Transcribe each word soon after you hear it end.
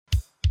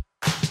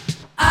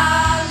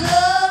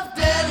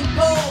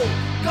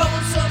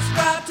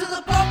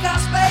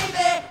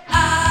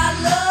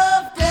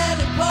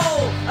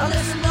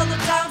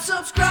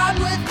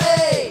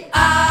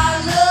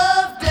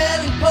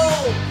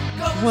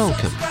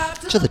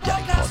to the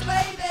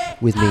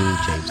Delipod with me,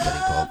 James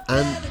Delipod.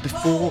 And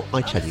before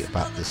I tell you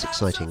about this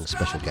exciting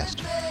special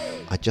guest,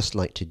 I'd just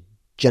like to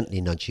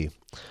gently nudge you,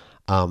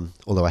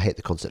 although I hate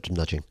the concept of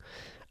nudging.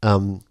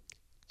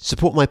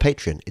 Support my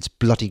Patreon. It's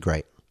bloody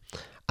great.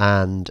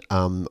 And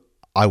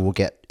I will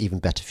get even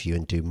better for you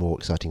and do more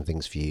exciting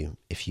things for you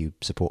if you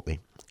support me.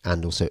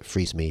 And also it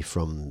frees me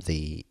from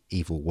the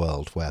evil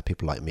world where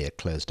people like me are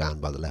closed down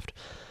by the left.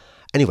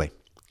 Anyway,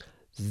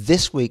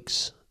 this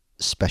week's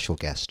special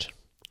guest,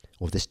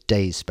 or this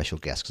day's special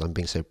guest, because I'm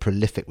being so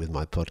prolific with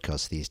my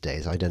podcast these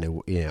days, I don't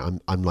know,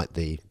 I'm like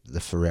the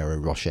Ferrero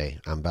Rocher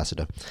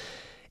ambassador,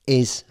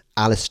 is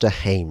Alistair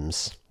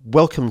Haimes.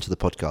 Welcome to the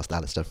podcast,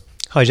 Alistair.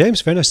 Hi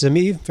James, very nice to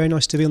meet you. Very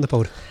nice to be on the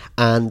pod.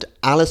 And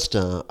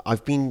Alistair,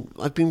 I've been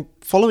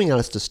following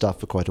Alistair's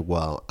stuff for quite a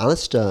while.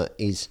 Alistair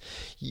is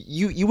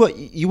you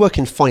work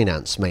in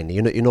finance mainly.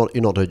 You're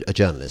not a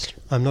journalist.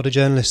 I'm not a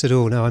journalist at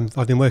all. No,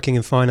 I've been working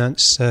in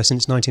finance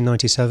since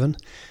 1997,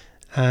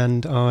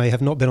 and I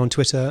have not been on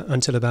Twitter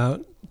until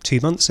about 2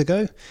 months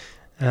ago.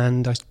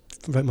 And I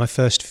wrote my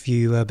first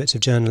few bits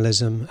of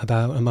journalism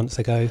about a month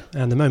ago.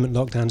 And the moment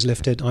lockdown's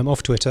lifted, I'm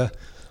off Twitter,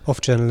 off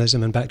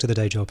journalism, and back to the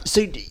day job.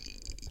 So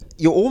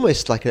you're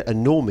almost like a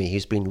normie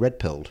who's been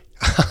red-pilled.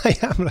 I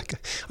am I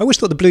always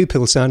thought the blue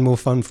pill sound more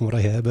fun from what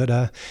I hear, but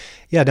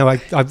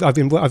I've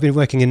been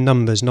working in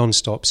numbers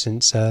non-stop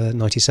since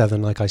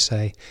 '97, like I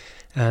say,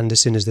 and as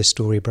soon as this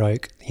story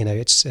broke,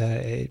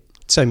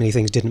 so many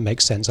things didn't make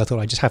sense. I thought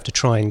I just have to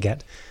try and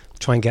get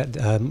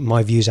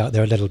my views out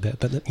there a little bit.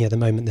 But the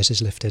moment this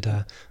is lifted,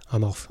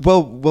 I'm off.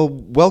 Well,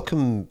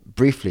 welcome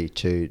briefly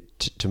to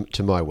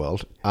my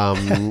world.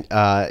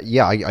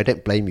 I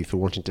don't blame you for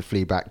wanting to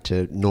flee back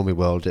to normie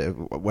world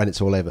when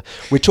it's all over.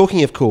 We're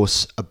talking, of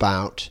course,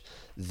 about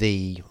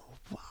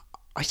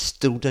I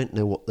still don't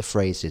know what the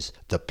phrase is.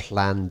 The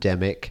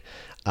plandemic,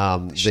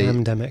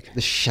 shamdemic, the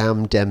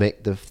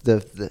shamdemic,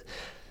 the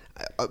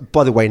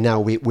by the way, now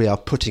we are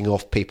putting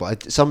off people.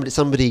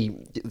 Somebody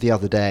the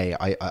other day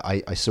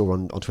I saw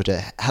on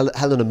Twitter,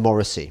 Helena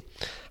Morrissey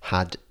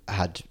had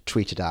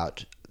tweeted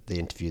out the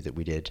interview that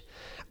we did,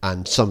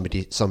 and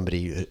somebody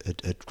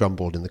had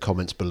grumbled in the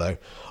comments below,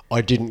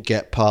 I didn't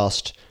get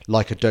past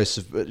like a dose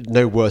of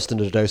no worse than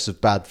a dose of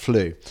bad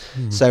flu.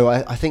 So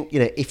I think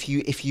if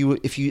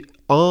you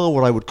are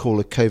what I would call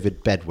a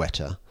COVID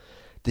bedwetter,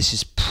 this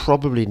is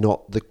probably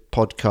not the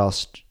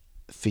podcast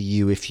for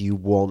you if you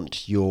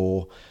want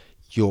your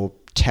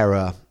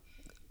terror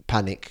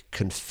panic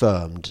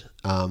confirmed,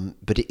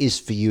 but it is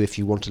for you if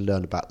you want to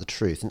learn about the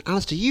truth. And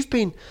Alistair, you've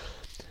been,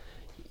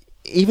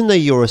 even though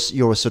you're a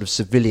sort of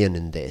civilian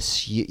in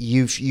this,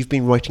 you've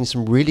been writing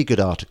some really good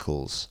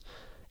articles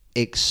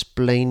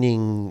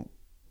explaining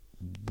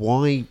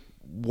why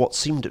what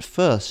seemed at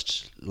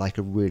first like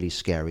a really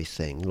scary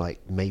thing, like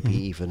maybe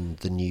even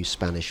the new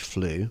Spanish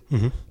flu,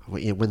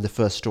 when the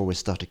first stories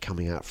started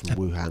coming out from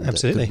Wuhan,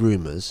 the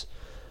rumours.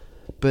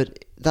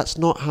 But that's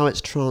not how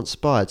it's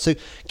transpired. So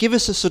give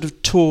us a sort of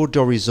tour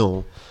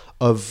d'horizon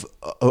of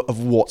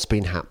what's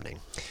been happening.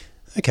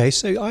 Okay,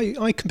 so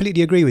I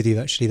completely agree with you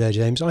actually there,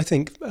 James. I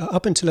think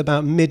up until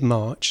about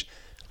mid-March,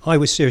 I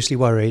was seriously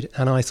worried,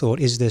 and I thought,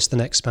 is this the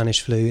next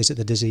Spanish flu? Is it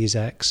the disease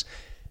X?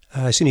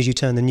 As soon as you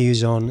turn the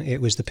news on,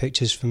 it was the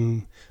pictures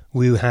from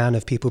Wuhan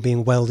of people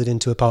being welded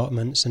into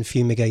apartments and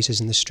fumigators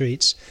in the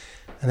streets.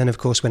 And then, of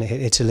course, when it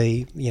hit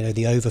Italy,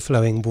 the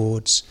overflowing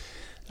wards,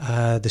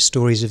 the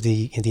stories of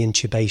the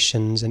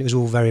intubations, and it was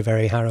all very,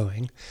 very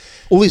harrowing.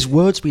 All these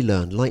words we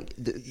learned, like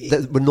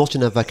that were not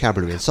in our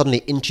vocabulary, and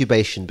suddenly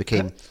intubation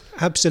became...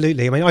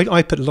 Absolutely. I mean,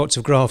 I put lots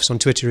of graphs on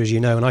Twitter, as you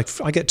know, and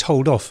I get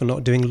told off for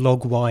not doing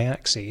log y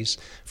axes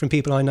from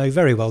people I know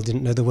very well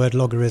didn't know the word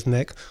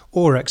logarithmic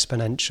or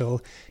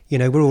exponential.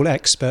 We're all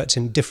experts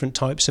in different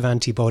types of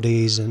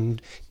antibodies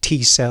and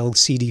T cells,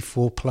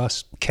 CD4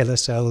 plus killer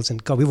cells,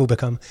 and God, we've all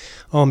become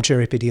armchair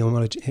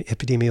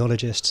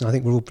epidemiologists, and I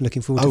think we're all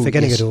looking forward to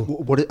forgetting it all.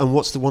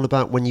 What's the one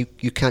about when you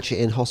catch it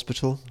in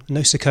hospital?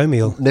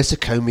 Nosocomial.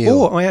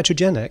 Or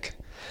iatrogenic.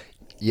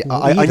 Yeah,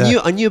 I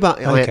knew about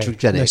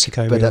iatrogenic,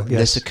 nosocomial, but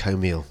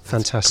nosocomial.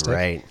 Fantastic.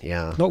 Great,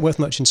 yeah. Not worth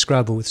much in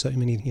Scrabble with so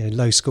many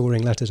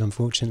low-scoring letters,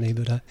 unfortunately.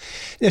 But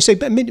so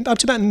up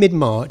to about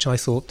mid-March, I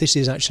thought this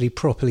is actually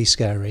properly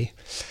scary.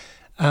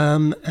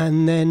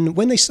 And then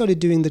when they started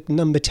doing the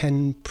number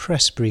 10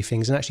 press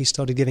briefings and actually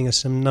started giving us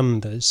some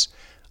numbers,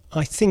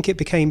 I think it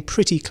became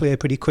pretty clear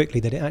pretty quickly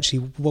that it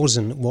actually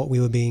wasn't what we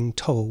were being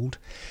told.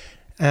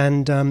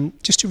 And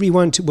just to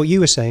rewind to what you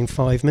were saying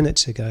 5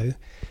 minutes ago,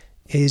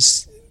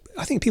 is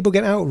I think people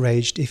get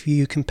outraged if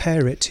you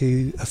compare it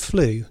to a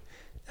flu.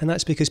 And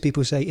that's because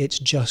people say it's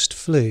just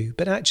flu.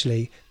 But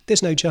actually,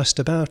 there's no just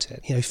about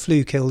it.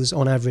 Flu kills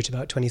on average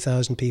about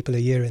 20,000 people a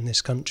year in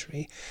this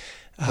country.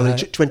 How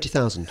many?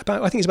 20,000?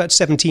 I think it's about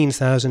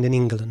 17,000 in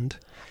England.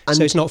 And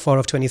so it's not far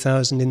off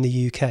 20,000 in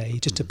the UK.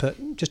 Just to put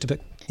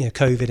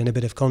COVID in a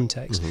bit of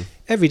context.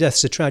 Every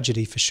death's a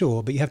tragedy for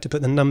sure, but you have to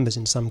put the numbers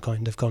in some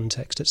kind of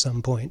context at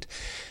some point.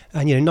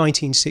 And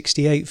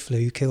 1968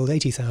 flu killed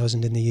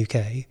 80,000 in the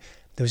UK.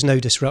 There was no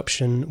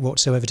disruption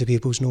whatsoever to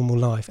people's normal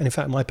life. And in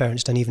fact, my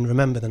parents don't even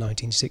remember the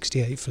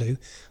 1968 flu.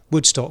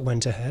 Woodstock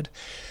went ahead.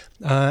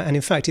 And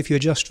in fact, if you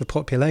adjust for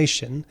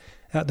population,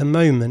 at the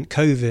moment,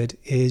 COVID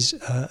is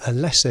a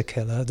lesser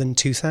killer than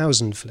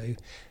 2000 flu.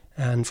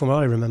 And from what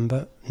I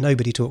remember,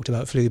 nobody talked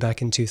about flu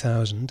back in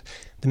 2000.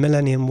 The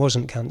Millennium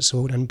wasn't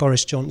cancelled, and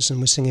Boris Johnson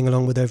was singing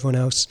along with everyone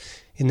else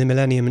in the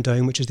Millennium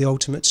Dome, which is the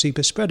ultimate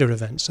super spreader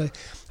event. So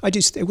I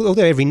just,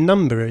 although every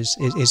number is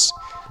So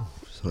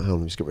hold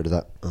on, let's get rid of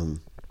that.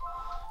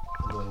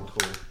 Annoying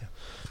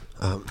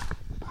call.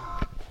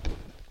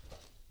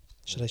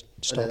 Should I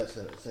stop? No,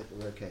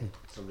 we're okay.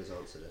 Somebody's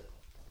answered it.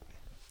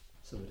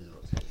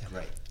 Yeah.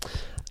 Great.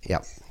 Yeah.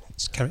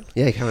 Let's carry on.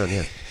 Yeah, carry on,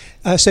 yeah.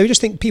 So I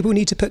just think people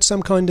need to put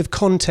some kind of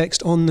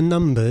context on the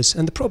numbers.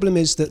 And the problem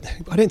is that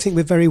I don't think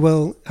we're very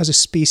well, as a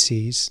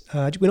species,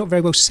 we're not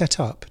very well set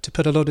up to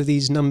put a lot of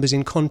these numbers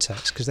in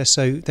context because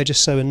they're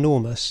just so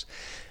enormous.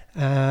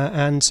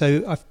 And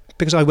so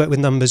because I work with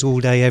numbers all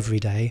day, every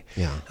day,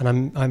 and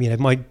I'm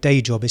my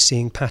day job is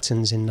seeing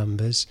patterns in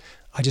numbers.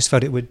 I just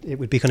felt it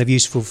would be kind of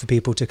useful for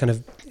people to kind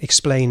of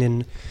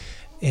explain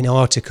in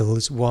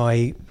articles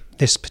why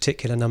this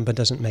particular number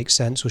doesn't make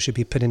sense or should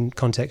be put in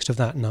context of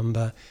that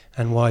number,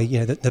 and why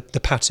the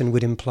pattern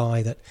would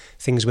imply that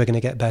things were going to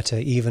get better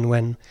even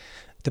when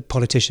the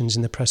politicians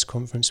in the press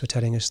conference were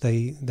telling us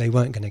they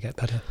weren't going to get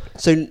better.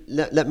 So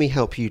let me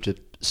help you to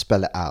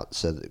spell it out,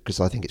 because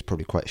I think it's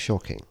probably quite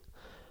shocking.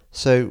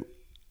 So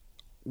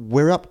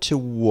we're up to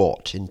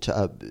what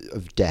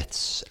of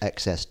deaths,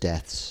 excess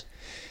deaths?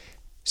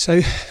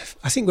 So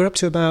I think we're up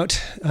to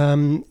about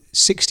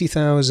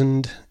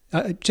 60,000,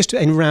 just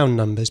in round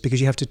numbers, because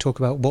you have to talk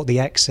about what the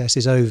excess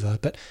is over.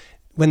 But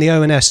when the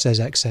ONS says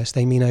excess,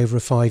 they mean over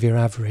a 5-year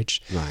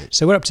average. Right.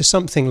 So we're up to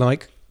something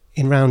like,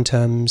 in round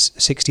terms,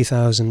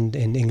 60,000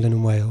 in England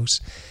and Wales.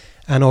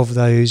 And of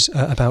those,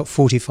 about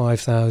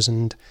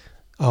 45,000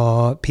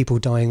 are people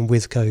dying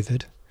with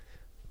COVID.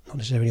 Not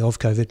necessarily of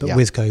COVID, but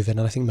with COVID.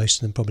 And I think most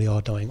of them probably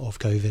are dying of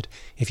COVID,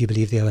 if you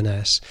believe the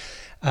ONS.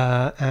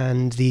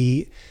 And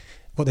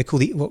what they call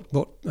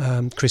what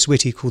Chris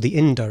Whitty called the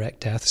indirect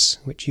deaths,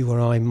 which you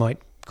or I might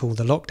call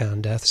the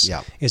lockdown deaths,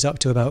 is up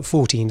to about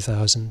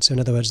 14,000. So in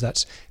other words,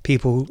 that's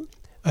people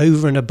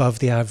over and above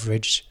the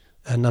average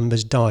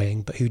numbers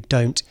dying, but who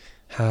don't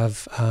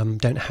have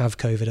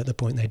COVID at the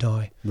point they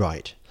die.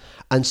 Right.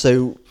 And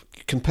so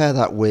compare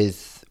that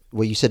with,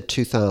 well, you said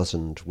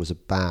 2000 was a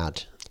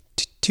bad...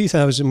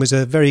 2000 was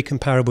a very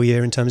comparable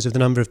year in terms of the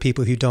number of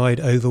people who died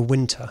over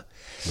winter.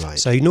 Right.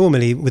 So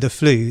normally with a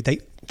flu,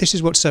 this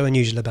is what's so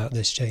unusual about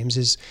this, James,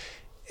 is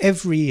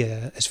every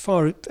year, as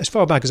far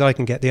back as I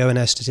can get the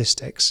ONS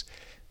statistics,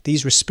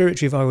 these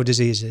respiratory viral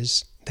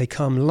diseases, they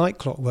come like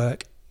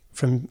clockwork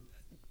from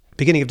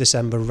beginning of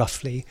December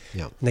roughly,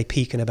 and they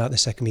peak in about the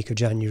second week of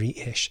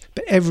January-ish.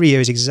 But every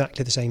year is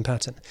exactly the same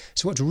pattern.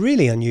 So what's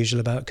really unusual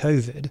about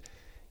COVID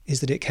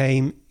is that it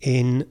came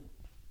in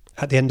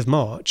at the end of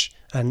March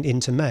and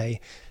into May.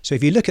 So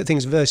if you look at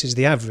things versus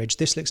the average,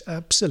 this looks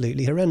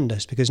absolutely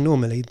horrendous, because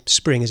normally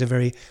spring is a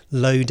very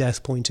low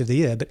death point of the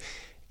year. But,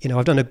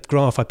 I've done a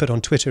graph I put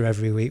on Twitter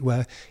every week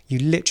where you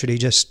literally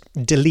just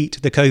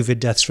delete the COVID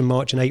deaths from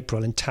March and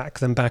April and tack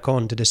them back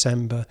on to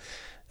December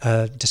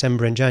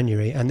and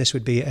January. And this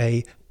would be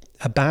a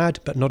bad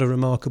but not a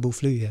remarkable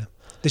flu year.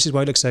 This is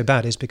why it looks so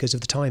bad, is because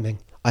of the timing.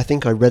 I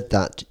think I read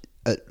that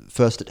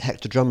first at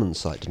Hector Drummond's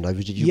site, didn't I?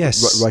 Did you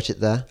write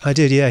it there? I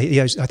did, yeah.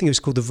 I think it was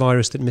called The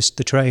Virus That Missed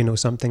the Train or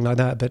something like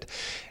that. But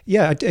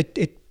yeah,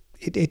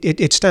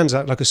 it stands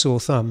out like a sore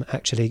thumb,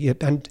 actually.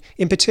 And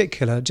in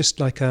particular, just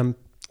like Knut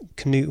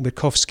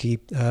Witkowski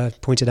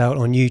pointed out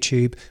on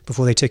YouTube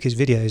before they took his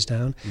videos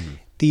down,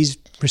 these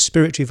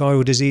respiratory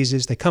viral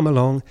diseases, they come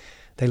along,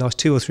 they last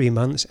 2 or 3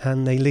 months,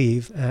 and they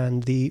leave.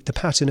 And the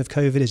pattern of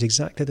COVID is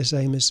exactly the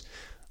same as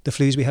the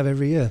flus we have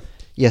every year.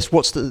 Yes,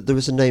 there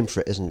was a name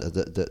for it, isn't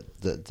there?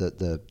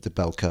 The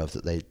bell curve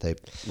that they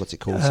what's it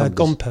called?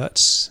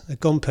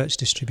 Gompertz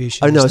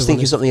distribution. Oh no, I was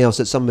thinking something else.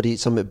 That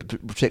something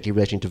particularly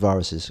relating to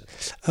viruses.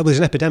 It was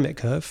an epidemic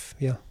curve.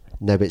 Yeah.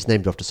 No, but it's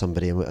named after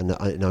somebody, and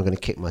I'm going to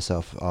kick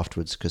myself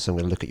afterwards because I'm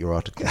going to look at your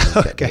article.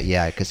 Okay.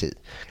 Yeah, because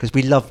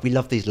we love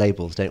these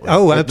labels, don't we?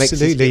 Oh,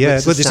 absolutely.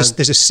 Yeah. Well,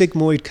 there's a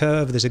sigmoid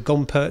curve. There's a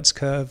Gompertz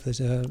curve.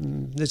 There's a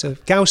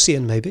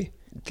Gaussian maybe.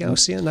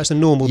 Gaussian, that's the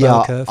normal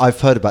bell curve.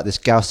 I've heard about this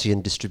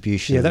Gaussian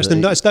distribution. Yeah, that's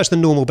the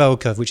normal bell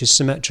curve, which is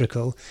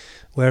symmetrical,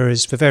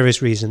 whereas for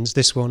various reasons,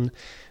 this one,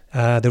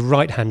 the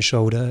right-hand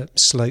shoulder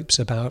slopes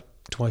about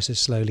twice as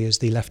slowly as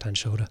the left-hand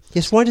shoulder.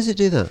 Yes, why does it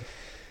do that?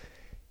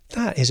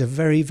 That is a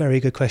very, very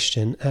good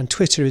question, and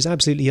Twitter is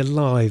absolutely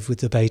alive with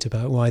debate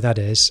about why that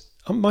is.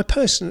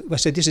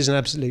 This is an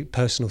absolute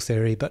personal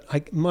theory,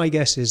 but my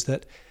guess is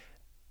that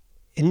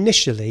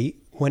initially,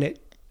 when it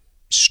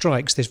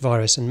strikes this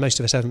virus, and most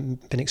of us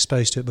haven't been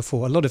exposed to it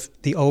before, a lot of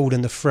the old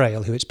and the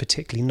frail, who it's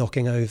particularly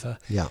knocking over,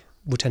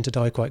 will tend to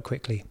die quite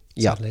quickly,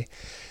 sadly.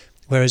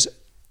 Whereas,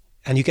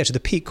 and you get to the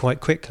peak quite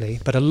quickly,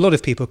 but a lot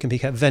of people can be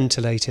kept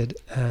ventilated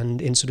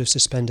and in sort of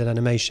suspended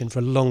animation for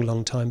a long,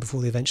 long time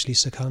before they eventually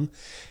succumb.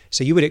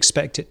 So you would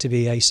expect it to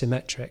be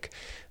asymmetric.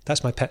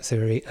 That's my pet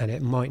theory, and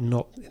it might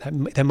not.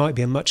 There might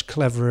be a much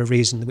cleverer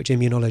reason which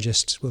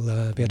immunologists will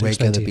be able to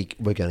explain to you.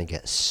 We're going to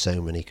get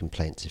so many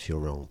complaints if you're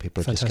wrong.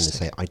 People are Fantastic. just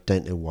going to say, "I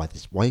don't know why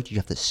this. Why do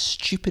you have this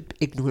stupid,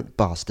 ignorant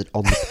bastard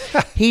on?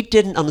 He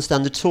didn't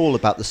understand at all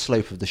about the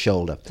slope of the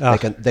shoulder." They're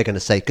going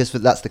to say, because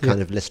that's the kind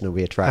of listener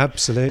we attract.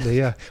 Absolutely,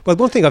 yeah. Well,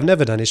 one thing I've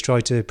never done is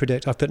try to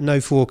predict. I've put no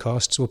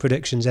forecasts or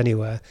predictions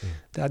anywhere.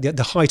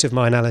 The height of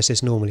my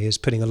analysis normally is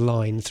putting a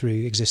line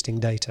through existing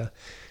data.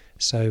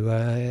 So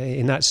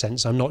in that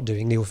sense, I'm not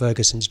doing Neil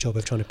Ferguson's job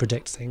of trying to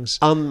predict things.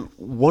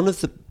 One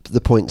of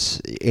the points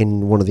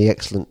in one of the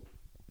excellent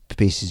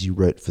pieces you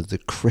wrote for The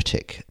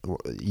Critic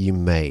you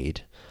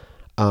made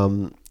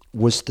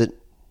was that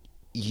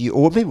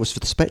or maybe it was for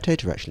The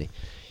Spectator actually,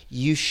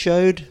 you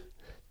showed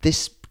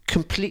this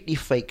completely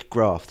fake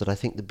graph that I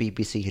think the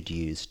BBC had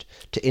used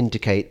to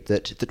indicate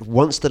that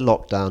once the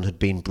lockdown had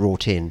been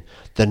brought in,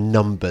 the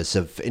numbers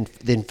of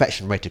the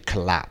infection rate had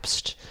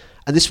collapsed.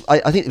 And this, I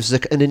think, this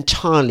was an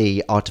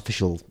entirely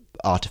artificial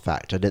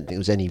artifact. I don't think there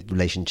was any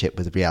relationship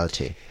with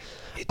reality.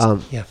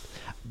 Yeah.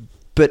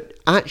 But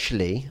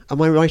actually, am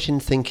I right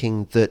in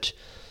thinking that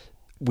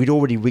we'd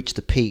already reached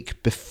the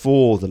peak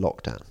before the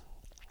lockdown?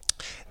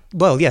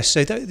 Well, yes.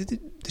 So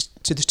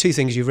there's two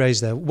things you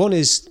raised there. One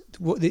is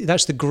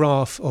that's the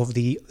graph of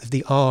the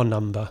R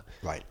number,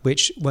 right?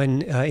 Which,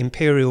 when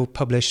Imperial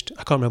published,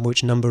 I can't remember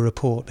which number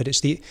report, but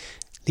it's the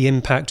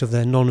impact of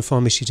their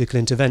non-pharmaceutical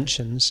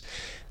interventions.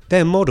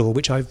 Their model,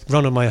 which I've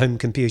run on my home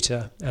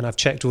computer and I've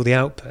checked all the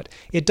output,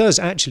 it does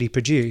actually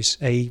produce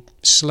a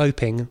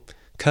sloping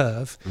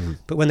curve.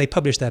 But when they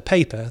publish their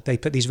paper, they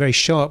put these very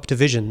sharp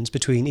divisions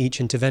between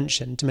each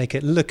intervention to make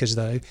it look as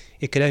though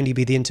it could only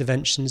be the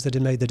interventions that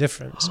had made the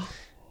difference.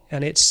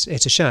 And it's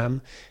a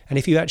sham. And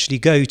if you actually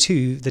go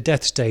to the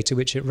deaths data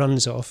which it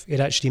runs off, it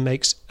actually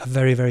makes a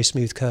very, very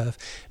smooth curve.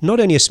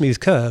 Not only a smooth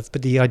curve,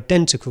 but the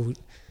identical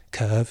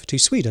curve to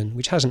Sweden,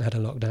 which hasn't had a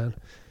lockdown.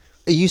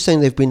 Are you saying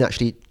they've been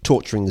actually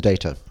torturing the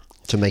data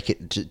to make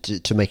it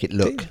to make it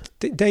look?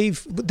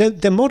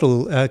 Their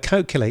model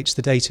calculates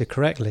the data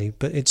correctly,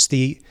 but it's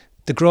the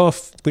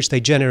graph which they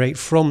generate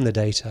from the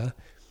data,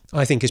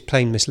 I think, is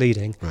plain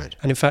misleading. Right.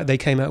 And in fact, they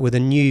came out with a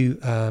new,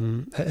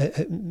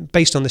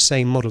 based on the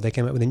same model, they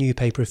came out with a new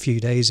paper a few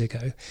days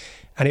ago,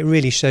 and it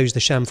really shows the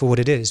sham for what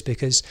it is,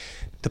 because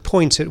the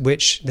point at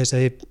which there's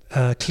a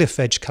cliff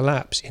edge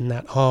collapse in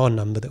that R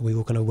number that we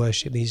all kind of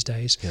worship these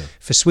days. Yeah.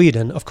 For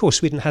Sweden, of course,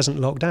 Sweden hasn't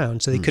locked down,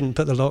 so they couldn't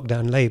put the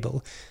lockdown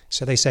label.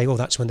 So they say,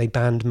 that's when they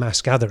banned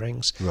mass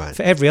gatherings. Right.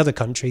 For every other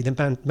country,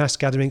 the mass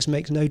gatherings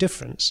makes no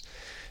difference.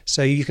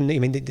 So you can,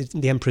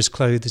 the emperor's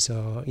clothes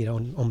are,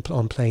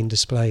 on plain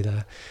display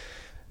there.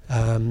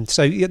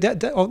 So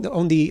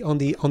on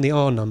the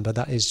R number,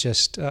 that is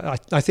just,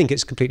 I think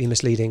it's completely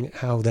misleading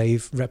how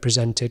they've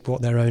represented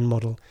what their own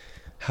model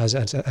has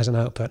as an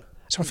output.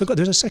 So I forgot.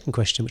 There was a second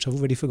question which I've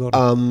already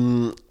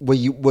forgotten.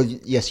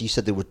 Yes, you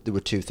said there were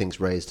two things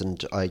raised,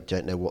 and I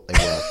don't know what they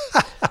were.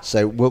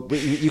 So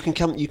you can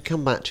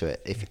come back to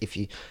it if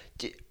you.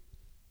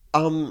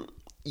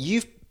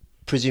 You've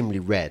presumably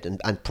read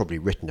and probably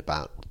written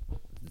about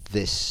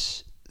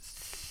this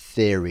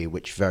theory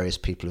which various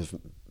people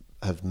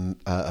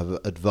have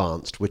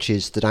advanced, which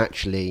is that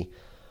actually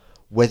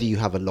whether you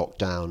have a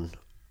lockdown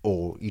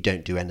or you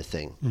don't do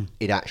anything,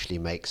 it actually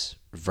makes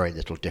very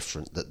little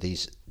difference. That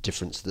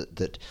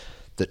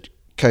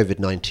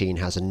COVID-19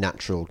 has a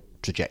natural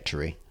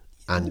trajectory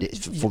and it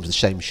forms the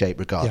same shape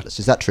regardless.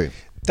 Yeah. Is that true?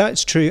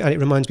 That's true, and it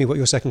reminds me what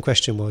your second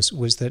question was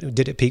that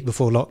did it peak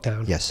before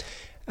lockdown? Yes.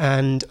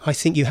 And I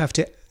think you have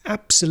to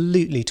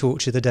absolutely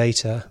torture the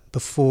data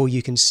before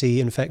you can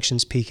see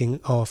infections peaking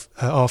off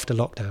after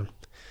lockdown.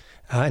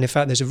 And in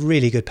fact, there's a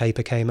really good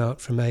paper came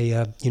out from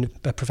a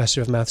professor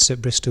of maths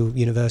at Bristol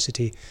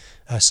University,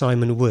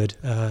 Simon Wood,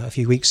 a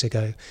few weeks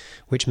ago,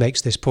 which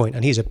makes this point.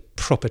 And he's a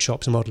proper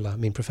chops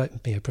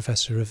modeller,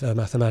 professor of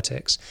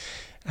mathematics.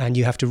 And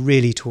you have to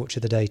really torture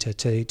the data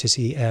to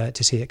see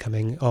it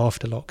coming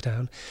after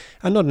lockdown.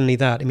 And not only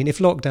that, if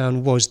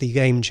lockdown was the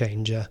game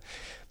changer,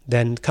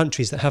 then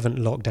countries that haven't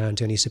locked down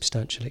to any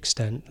substantial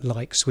extent,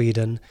 like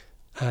Sweden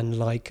and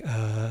like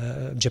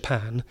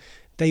Japan,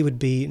 they would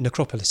be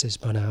necropolises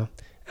by now,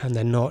 and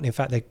they're not. In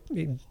fact,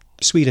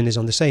 Sweden is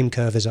on the same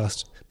curve as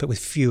us, but with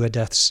fewer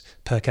deaths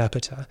per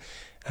capita,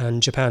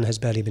 and Japan has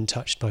barely been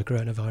touched by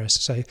coronavirus.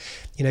 So,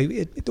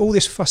 all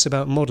this fuss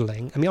about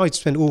modelling. I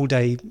spend all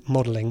day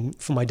modelling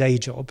for my day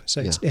job,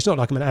 so it's not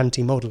like I'm an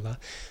anti-modeller,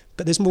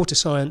 but there's more to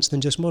science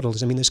than just models.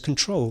 There's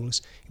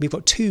controls. We've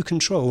got two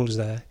controls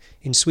there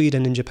in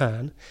Sweden and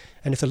Japan,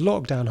 and if the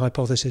lockdown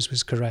hypothesis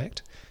was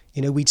correct,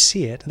 we'd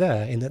see it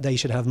there in that they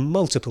should have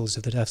multiples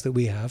of the deaths that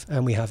we have,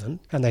 and we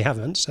haven't, and they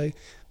haven't. So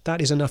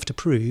that is enough to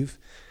prove,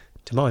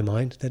 to my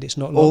mind, that it's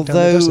not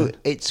lockdown. Although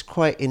it's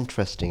quite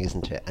interesting,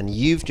 isn't it? And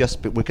you've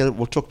just been,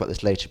 we'll talk about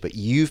this later, but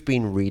you've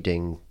been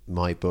reading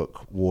my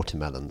book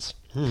Watermelons,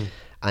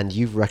 and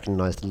you've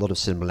recognised a lot of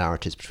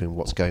similarities between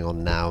what's going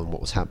on now and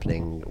what is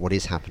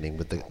happening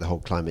with the whole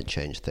climate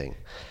change thing.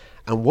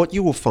 And what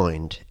you will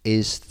find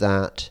is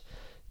that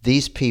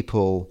these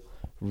people,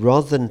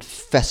 rather than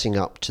fessing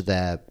up to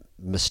their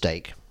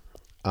mistake.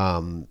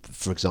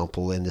 For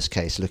example, in this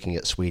case, looking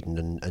at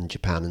Sweden and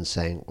Japan and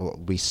saying, well,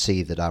 we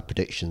see that our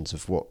predictions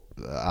of what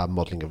our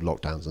modelling of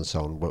lockdowns and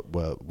so on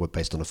were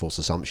based on a false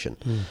assumption.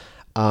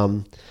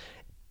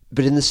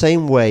 But in the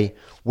same way,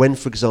 when,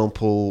 for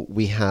example,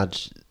 we had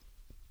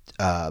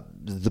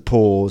the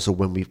pause, or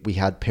when we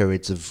had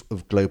periods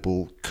of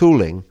global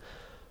cooling,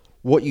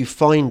 what you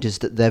find is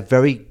that they're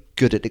very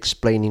good at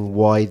explaining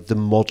why the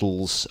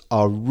models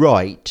are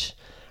right,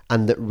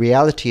 and that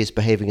reality is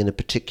behaving in a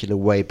particular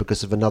way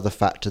because of another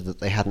factor that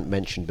they hadn't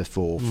mentioned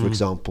before. For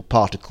example,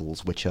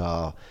 particles, which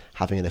are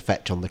having an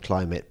effect on the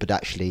climate, but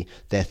actually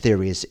their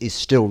theory is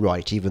still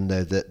right, even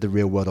though the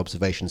real world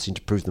observations seem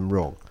to prove them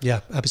wrong. Yeah,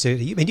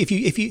 absolutely. I mean,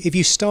 if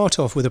you start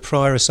off with a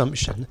prior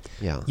assumption,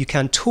 you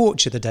can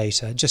torture the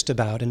data just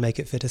about and make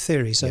it fit a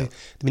theory. So,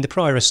 I mean, the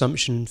prior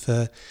assumption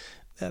for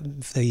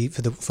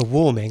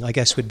warming, I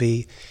guess, would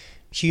be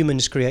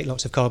humans create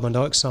lots of carbon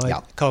dioxide,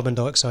 carbon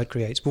dioxide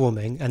creates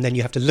warming, and then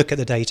you have to look at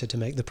the data to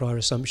make the prior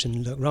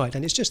assumption look right.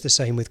 And it's just the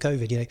same with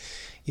COVID. You know,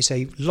 you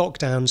say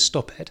lockdowns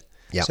stop it.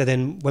 So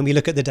then when we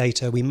look at the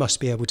data, we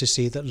must be able to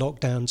see that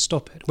lockdowns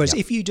stop it. Whereas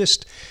if you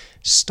just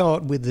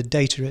start with the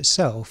data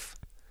itself,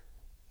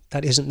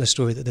 that isn't the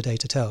story that the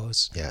data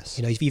tells. Yes.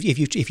 You know, if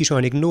you try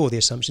and ignore the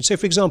assumption. So,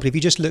 for example, if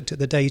you just looked at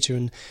the data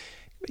and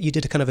you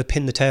did a kind of a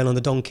pin the tail on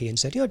the donkey and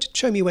said, just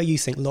show me where you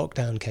think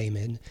lockdown came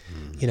in.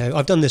 You know,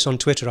 I've done this on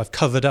Twitter. I've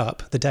covered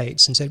up the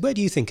dates and said, where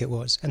do you think it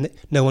was? And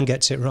no one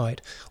gets it right.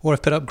 Or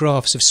I've put up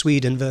graphs of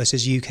Sweden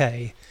versus UK.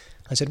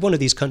 I said, one of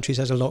these countries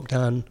has a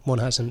lockdown, one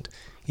hasn't.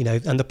 You know,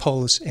 and the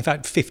polls, in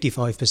fact,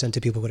 55%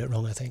 of people got it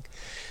wrong, I think.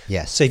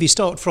 Yes. So if you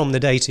start from the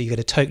data, you get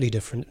a totally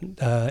different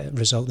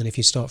result than if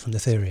you start from the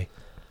theory.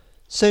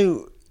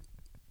 So,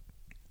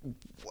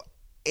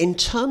 in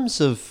terms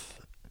of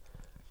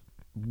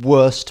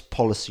worst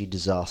policy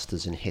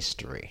disasters in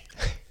history,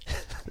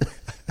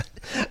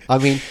 I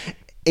mean,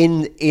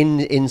 in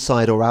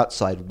inside or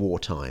outside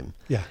wartime,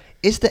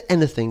 is there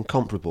anything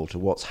comparable to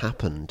what's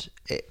happened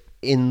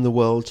in the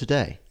world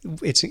today?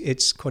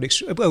 It's quite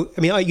extreme. Well,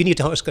 I mean, you need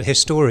to ask a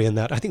historian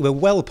that. I think we're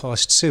well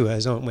past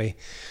Suez, aren't we?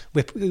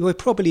 We're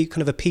probably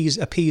kind of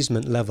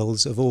appeasement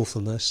levels of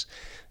awfulness,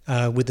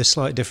 with the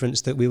slight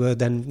difference that we were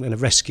then kind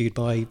of rescued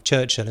by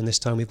Churchill, and this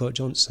time we've got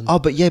Johnson. Oh,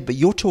 but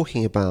you're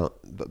talking about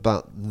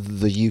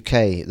the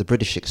UK, the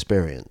British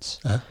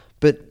experience.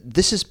 But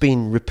this has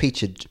been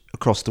repeated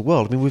across the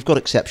world. I mean, we've got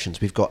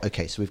exceptions. We've got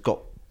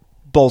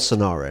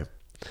Bolsonaro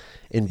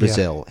in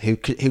Brazil, who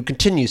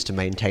continues to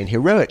maintain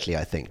heroically,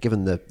 I think,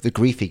 given the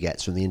grief he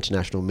gets from the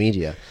international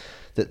media,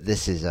 that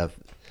this is a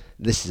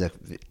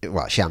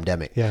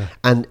shamdemic.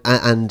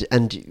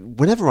 And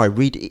whenever I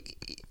read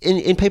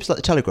in papers like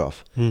the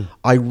Telegraph,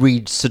 I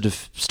read sort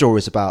of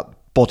stories about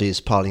bodies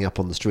piling up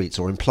on the streets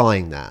or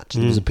implying that.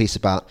 There was a piece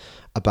about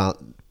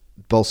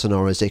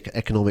Bolsonaro's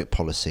economic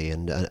policy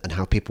and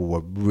how people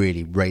were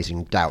really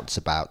raising doubts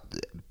about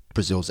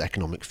Brazil's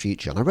economic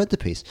future. And I read the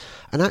piece,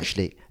 and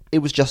actually it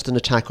was just an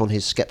attack on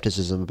his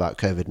skepticism about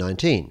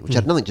COVID-19, which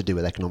had nothing to do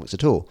with economics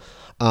at all.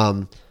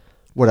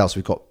 What else?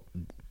 We've got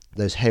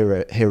those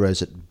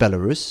heroes at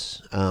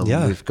Belarus.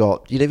 We've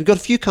got a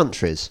few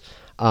countries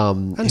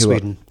and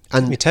Sweden.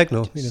 And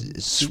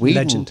Tegnell, Sweden,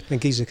 legend, and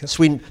Giesecke.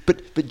 Sweden,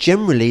 but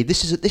generally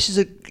this is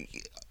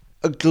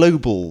a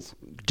global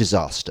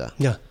disaster.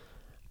 Yeah.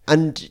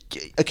 And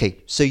okay,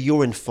 so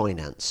you're in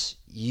finance.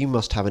 You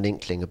must have an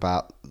inkling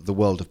about the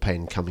world of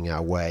pain coming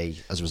our way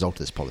as a result of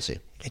this policy.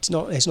 It's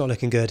not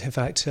looking good. In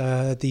fact,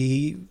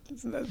 we're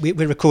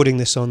recording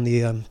this on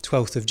the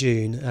 12th of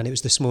June, and it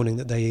was this morning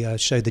that they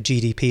showed the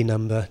GDP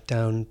number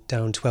down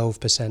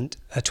 12%,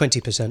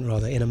 20%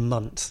 rather, in a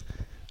month.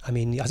 I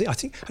mean, I don't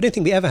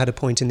think we ever had a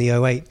point in the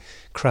 2008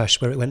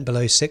 crash where it went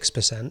below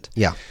 6%.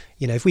 Yeah.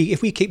 You know, if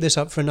we keep this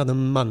up for another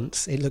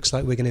month, it looks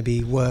like we're going to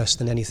be worse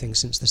than anything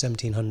since the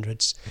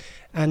 1700s,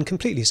 and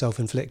completely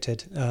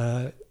self-inflicted.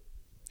 I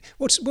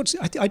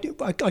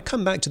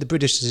come back to the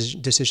British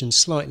decision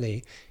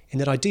slightly, in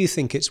that I do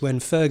think it's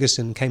when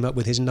Ferguson came up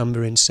with his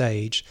number in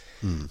Sage.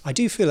 I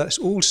do feel that's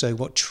also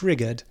what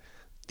triggered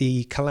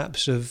the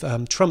collapse of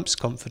Trump's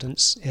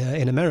confidence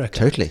in America.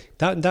 Totally.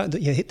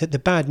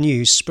 The bad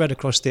news spread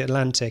across the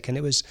Atlantic, and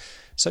it was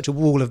such a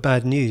wall of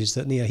bad news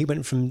that he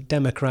went from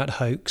Democrat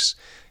hoax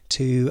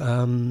to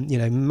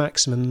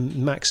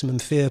maximum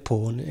fear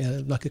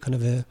porn, like a kind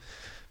of a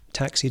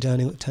taxi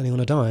turning on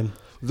a dime.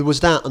 There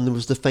was that, and there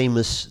was the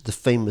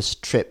famous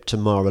trip to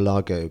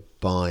Mar-a-Lago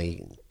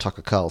by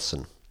Tucker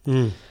Carlson.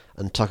 And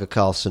Tucker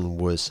Carlson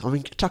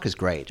Tucker's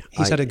great.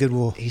 He's had a good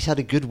war. He's had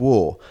a good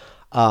war.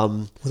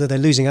 Although they're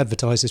losing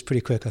advertisers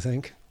pretty quick, I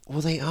think.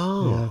 Well, they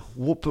are.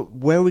 Yeah. But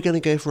where are we going to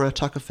go for our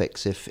Tucker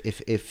fix if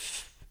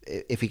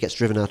he gets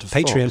driven out of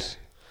Patreon?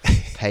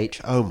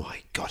 Fox? Oh my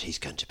God, he's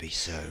going to be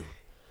so.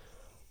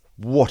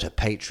 What a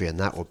Patreon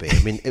that will be!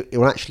 I mean, it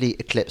will actually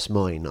eclipse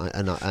mine,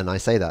 and I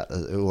say that,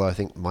 although I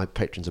think my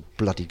patrons are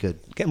bloody good.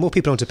 Get more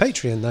people onto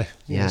Patreon, though.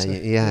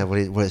 Yeah.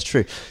 Well, it's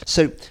true.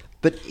 So,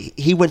 but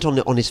he went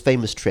on his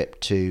famous trip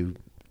to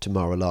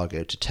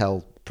Mar-a-Lago to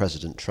tell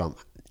President Trump,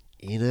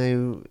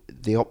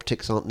 the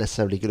optics aren't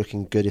necessarily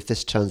looking good if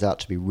this turns out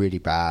to be really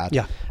bad.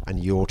 Yeah.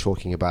 And you're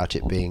talking about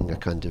it being a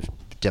kind of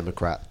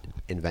Democrat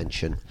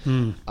invention.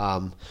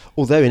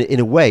 Although in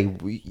a way,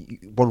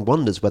 one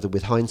wonders whether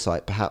with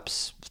hindsight,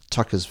 perhaps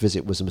Tucker's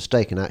visit was a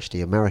mistake and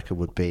actually America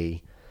would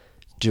be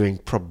doing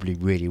probably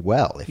really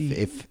well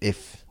if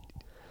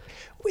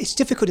It's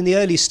difficult in the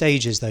early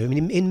stages, though. I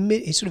mean, in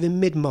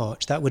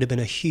mid-March, that would have been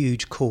a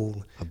huge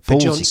call for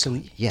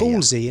Johnson.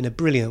 Ballsy in a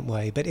brilliant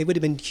way, but it would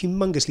have been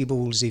humongously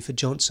ballsy for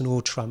Johnson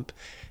or Trump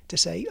to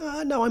say,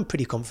 "No, I'm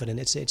pretty confident.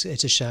 It's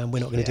a sham. We're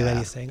not going to do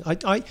anything."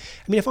 I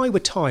mean, if I were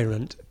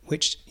Tyrant,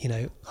 which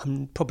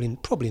I'm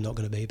probably not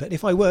going to be, but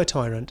if I were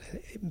Tyrant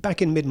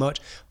back in mid-March,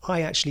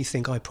 I actually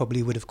think I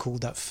probably would have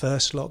called that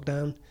first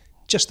lockdown.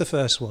 Just the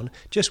first one,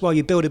 just while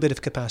you build a bit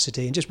of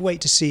capacity and just wait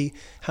to see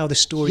how the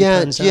story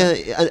pans out.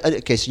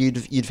 Okay, so you'd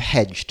have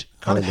hedged.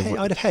 I'd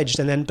have hedged,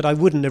 but I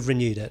wouldn't have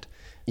renewed it.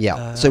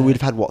 Yeah. So we'd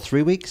have had what,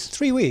 3 weeks?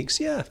 3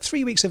 weeks, yeah,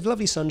 3 weeks of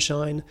lovely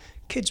sunshine.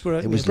 Kids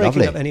were breaking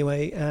lovely. up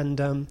anyway,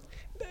 and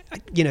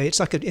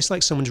it's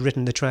like someone's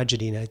written the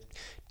tragedy.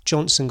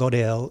 Johnson got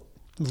ill.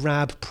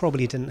 Rab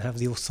probably didn't have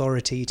the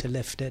authority to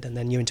lift it, and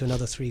then you're into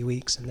another 3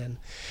 weeks, and then.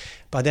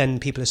 By then,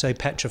 people are so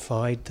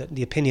petrified that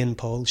the opinion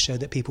polls show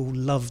that people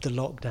love the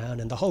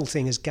lockdown, and the whole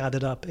thing is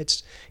gathered up.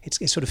 It's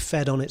sort of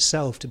fed on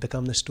itself to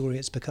become the story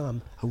it's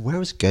become. And where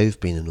has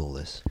Gove been in all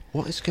this?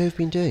 What has Gove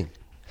been doing?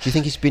 Do you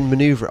think he's been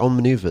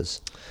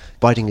manoeuvres,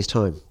 biding his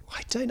time?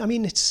 I don't. I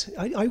mean,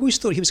 I always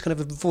thought he was kind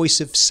of a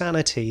voice of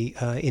sanity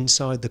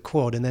inside the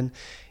Quad, and then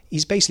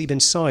he's basically been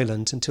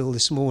silent until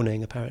this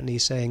morning. Apparently,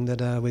 saying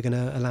that we're going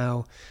to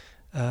allow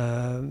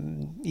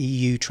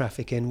EU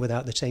traffic in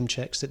without the same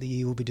checks that the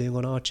EU will be doing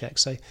on our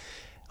checks, so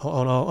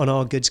on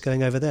our goods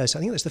going over there. So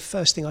I think that's the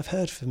first thing I've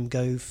heard from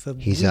Gove for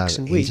weeks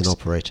and weeks. He's an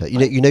operator.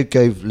 You know,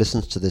 Gove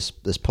listens to this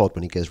pod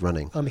when he goes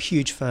running. I'm a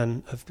huge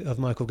fan of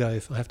Michael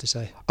Gove, I have to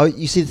say. Oh,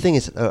 you see, the thing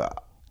is,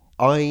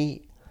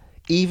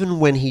 even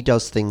when he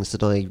does things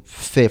that I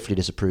fearfully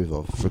disapprove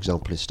of, for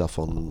example, his stuff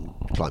on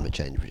climate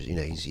change,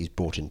 he's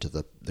bought into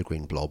the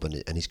green blob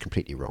and he's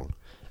completely wrong,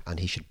 and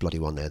he should bloody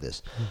well know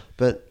this.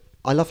 But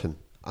I love him.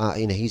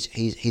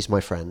 He's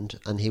my friend,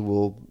 and he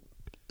will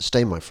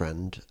stay my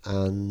friend,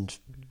 and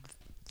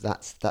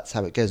that's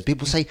how it goes.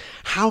 People say,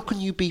 "How can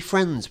you be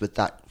friends with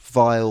that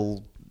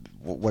vile,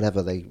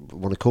 whatever they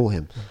want to call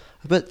him?"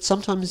 But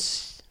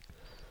sometimes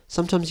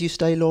you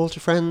stay loyal to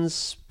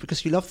friends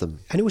because you love them.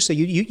 And also, I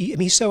mean,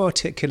 he's so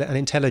articulate and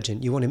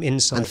intelligent. You want him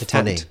inside and the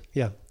funny. tent.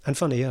 Yeah, and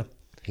funny. Yeah,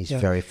 he's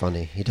very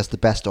funny. He does the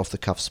best off the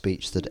cuff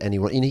speech that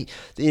anyone.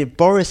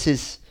 Boris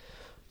is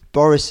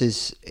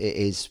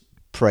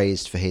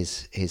praised for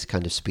his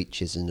kind of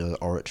speeches and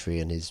oratory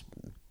and his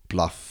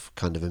bluff,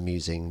 kind of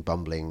amusing,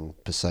 bumbling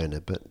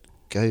persona. But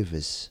Gove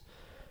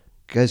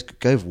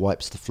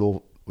wipes the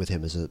floor with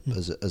him as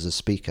a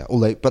speaker.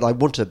 But I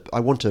want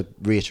to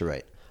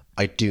reiterate,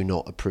 I do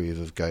not approve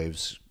of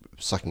Gove's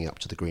sucking up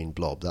to the green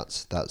blob.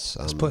 That's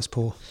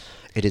poor.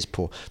 It is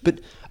poor. But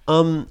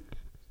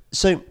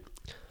so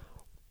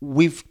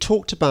we've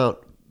talked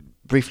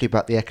briefly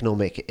about the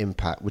economic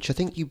impact, which I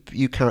think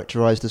you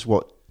characterised as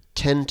what,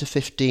 10 to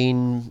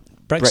 15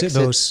 Brexit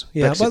bills.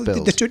 Yeah. Brexit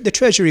bills. The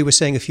Treasury was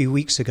saying a few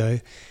weeks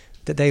ago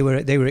that they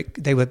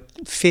were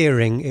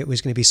fearing it was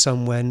going to be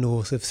somewhere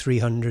north of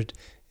 £300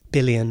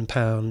 billion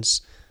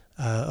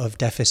of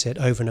deficit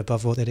over and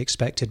above what they'd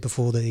expected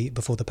before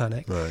the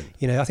panic. Right.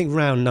 I think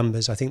round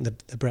numbers. I think the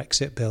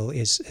Brexit bill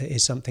is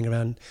something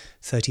around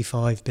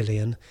 35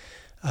 billion.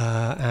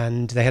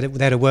 And they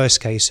had a worst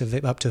case of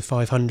it up to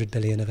 500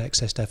 billion of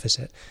excess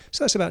deficit.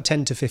 So that's about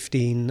 10 to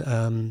 15.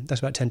 That's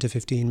about 10 to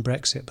 15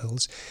 Brexit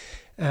bills,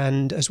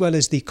 and as well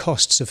as the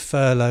costs of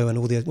furlough and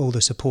all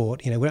the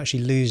support, we're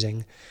actually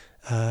losing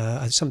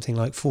something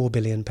like £4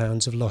 billion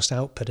of lost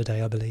output a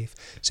day, I believe.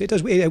 So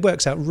it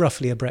works out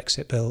roughly a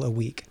Brexit bill a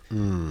week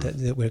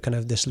that we're kind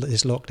of this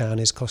lockdown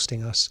is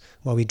costing us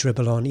while we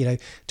dribble on.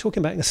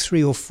 Talking about a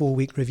 3 or 4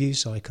 week review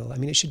cycle. I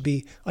mean, it should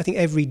be. I think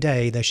every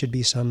day there should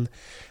be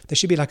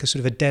like a sort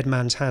of a dead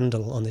man's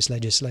handle on this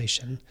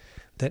legislation.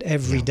 That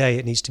every day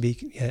it needs to be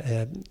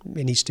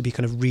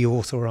kind of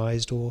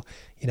reauthorised, or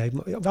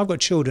I've got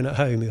children at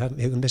home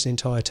who can miss an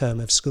entire term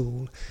of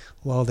school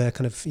while they're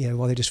kind of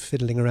while they're just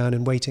fiddling around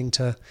and waiting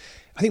to.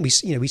 I think we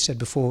said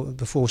before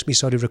we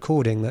started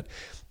recording that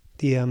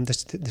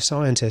the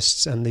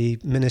scientists and the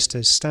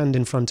ministers stand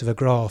in front of a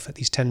graph at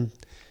these 10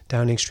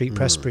 Downing Street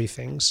press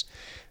briefings,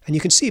 and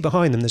you can see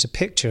behind them there's a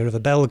picture of a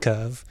bell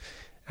curve,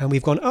 and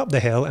we've gone up the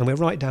hill and we're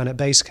right down at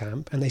base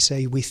camp, and they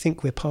say we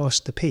think we're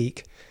past the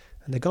peak.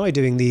 And the guy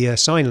doing the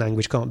sign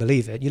language can't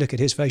believe it. You look at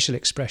his facial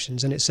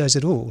expressions and it says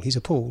it all. He's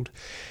appalled.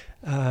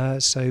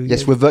 Yes,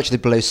 we're virtually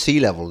below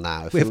sea level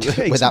now. We're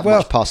that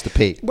much past the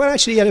peak. Well,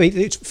 actually,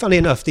 it's funny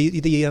enough. The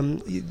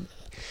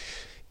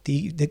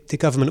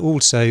government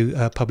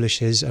also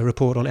publishes a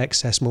report on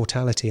excess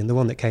mortality, and the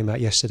one that came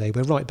out yesterday,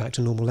 we're right back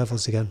to normal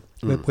levels again.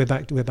 We're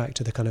back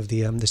to the kind of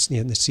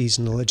the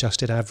seasonal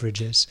adjusted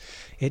averages.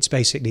 It's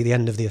basically the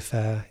end of the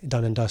affair,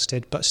 done and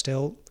dusted, but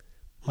still.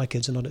 My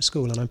kids are not at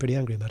school, and I'm pretty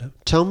angry about it.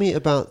 Tell me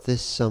about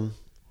this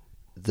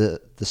the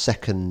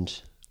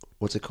second,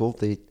 what's it called?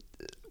 The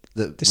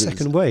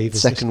second wave.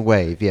 Second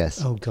wave,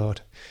 yes. Oh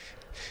God.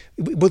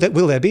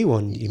 Will there be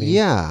one, you mean?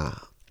 Yeah.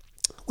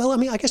 Well, I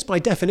mean, I guess by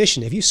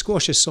definition, if you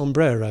squash a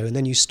sombrero and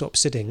then you stop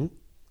sitting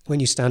when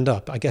you stand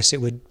up, I guess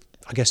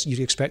you'd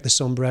expect the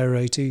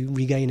sombrero to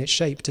regain its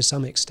shape to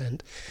some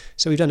extent.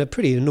 So we've done a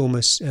pretty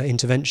enormous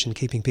intervention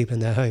keeping people in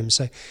their homes.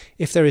 So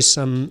if there is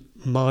some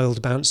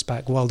mild bounce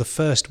back while the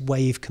first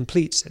wave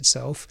completes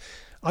itself,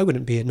 I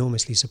wouldn't be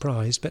enormously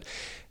surprised. But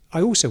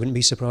I also wouldn't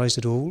be surprised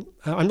at all.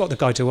 I'm not the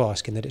guy to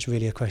ask in that it's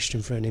really a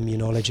question for an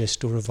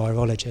immunologist or a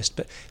virologist,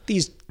 but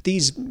these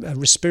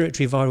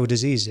respiratory viral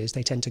diseases,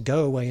 they tend to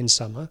go away in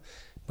summer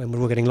when we're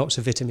all getting lots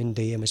of vitamin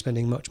D and we're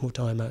spending much more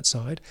time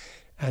outside,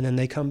 and then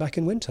they come back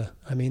in winter.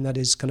 I mean, that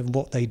is kind of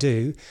what they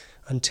do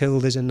until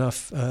there's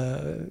enough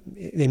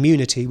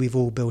immunity we've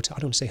all built. I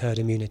don't want to say herd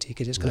immunity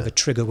because it's kind of a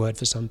trigger word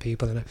for some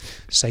people and a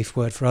safe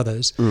word for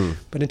others.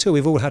 But until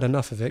we've all had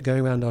enough of it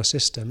going around our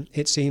system,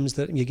 it seems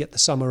that you get the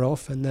summer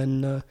off and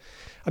then...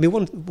 I mean,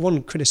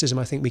 one criticism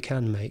I think we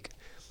can make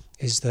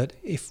is that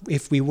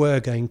if we were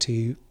going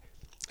to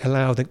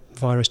allow the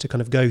virus to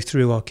kind of go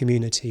through our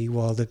community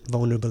while the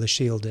vulnerable are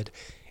shielded,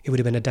 it would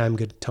have been a damn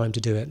good time to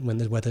do it when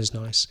the weather's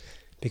nice.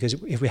 Because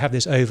if we have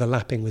this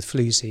overlapping with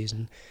flu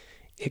season,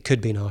 it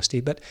could be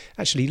nasty. But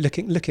actually,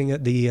 looking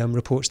at the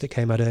reports that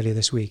came out earlier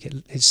this week,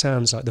 it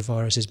sounds like the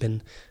virus has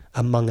been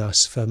among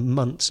us for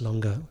months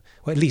longer,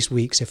 or at least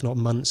weeks, if not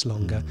months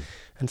longer.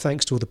 And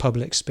thanks to all the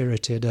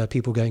public-spirited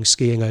people going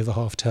skiing over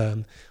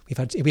half-term, we've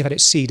had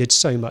it seeded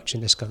so much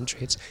in this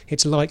country.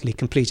 It's likely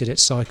completed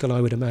its cycle,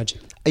 I would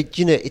imagine.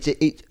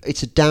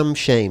 It's a damn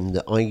shame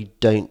that I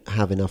don't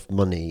have enough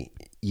money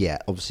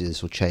yet. Obviously,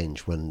 this will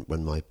change when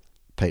my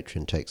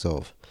Patreon takes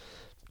off.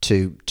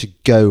 To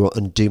go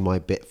and do my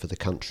bit for the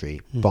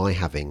country by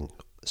having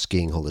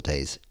skiing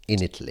holidays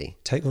in Italy.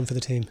 Take one for the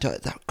team.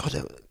 God,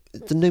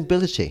 the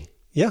nobility.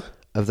 Yeah.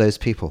 Of those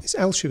people. It's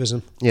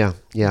altruism. Yeah.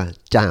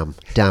 Damn.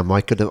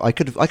 I could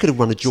have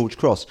won a George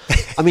Cross.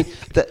 I mean,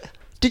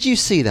 did you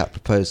see that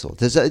proposal?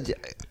 There's no.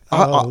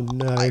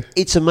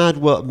 It's a mad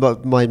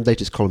world. My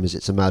latest column is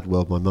 "It's a Mad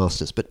World." My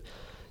master's, but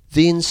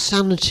the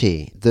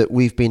insanity that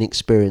we've been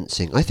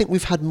experiencing. I think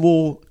we've had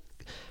more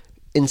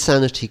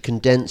insanity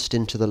condensed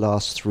into the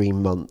last 3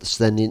 months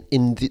than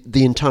in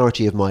the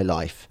entirety of my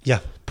life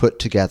put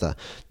together.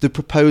 The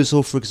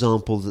proposal, for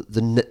example, that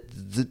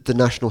the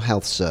National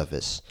Health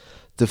Service,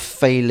 the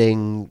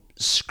failing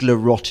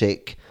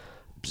sclerotic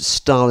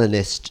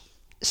Stalinist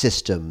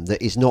system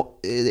that is not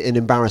an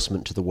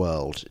embarrassment to the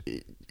world.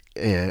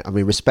 I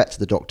mean, respect to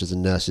the doctors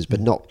and nurses, but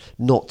not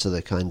to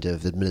the kind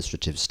of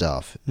administrative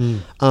staff.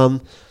 That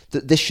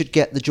this should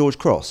get the George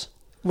Cross.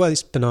 Well,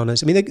 it's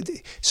bananas. I mean,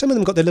 some of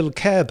them got their little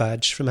care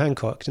badge from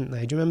Hancock, didn't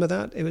they? Do you remember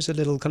that? It was a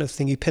little kind of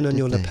thing you pin on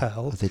your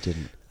lapel. Oh, they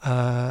didn't.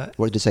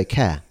 What did it say?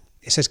 Care?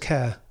 It says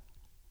care.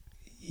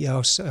 Yeah,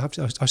 I'll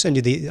send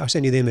you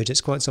the image.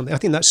 It's quite something. I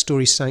think that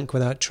story sank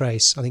without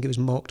trace. I think it was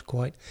mocked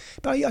quite.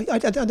 But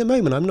at the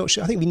moment, I'm not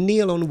sure. I think we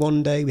kneel on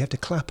one day, we have to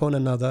clap on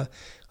another.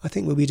 I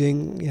think we'll be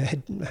doing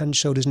head, hands,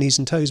 shoulders, knees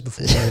and toes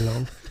before very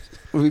long.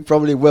 We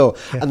probably will.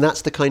 Yeah. And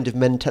that's the kind of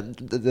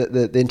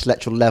the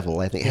intellectual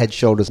level, I think, head,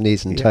 shoulders,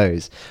 knees and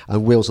toes,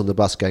 and wheels on the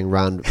bus going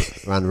round.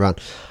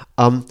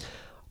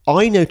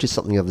 I noticed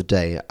something the other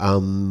day.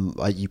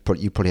 You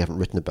probably haven't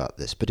written about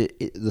this, but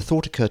the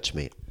thought occurred to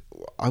me.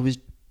 I was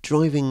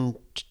driving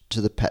to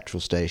the petrol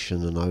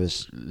station and I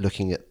was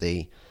looking at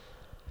these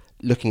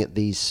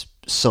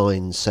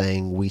signs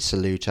saying, "We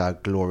salute our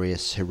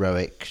glorious,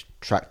 heroic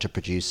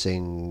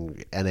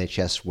tractor-producing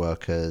NHS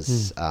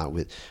workers,"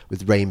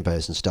 with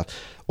rainbows and stuff.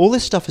 All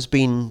this stuff has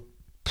been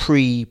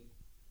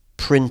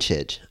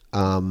pre-printed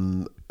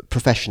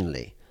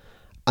professionally,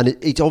 and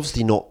it's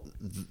obviously not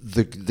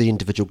the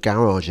individual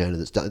garage owner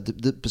that's done.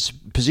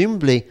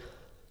 Presumably,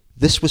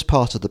 this was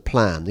part of the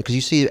plan, because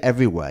you see it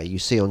everywhere. You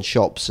see on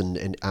shops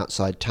and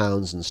outside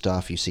towns and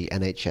stuff. You see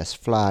NHS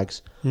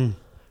flags.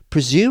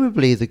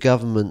 Presumably, the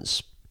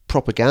government's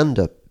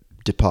propaganda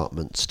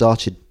department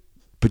started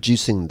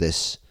producing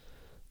this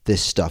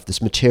stuff,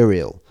 this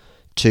material,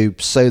 to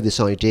sow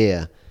this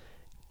idea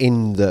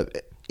in the...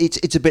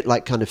 It's a bit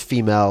like kind of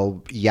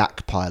female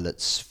yak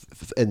pilots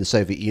in the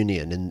Soviet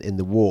Union in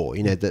the war,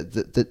 you know,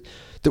 that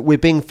we're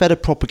being fed a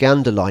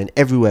propaganda line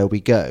everywhere we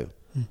go.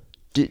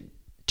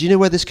 Do you know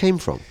where this came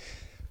from?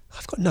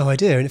 I've got no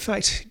idea. And in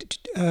fact...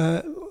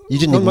 you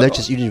didn't even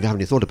notice, you didn't even have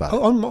any thought about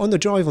it. On the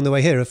drive on the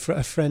way here,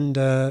 a friend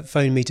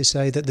phoned me to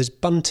say that there's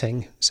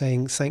bunting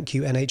saying "Thank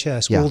you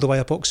NHS" all the way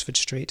up Oxford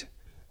Street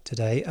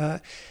today.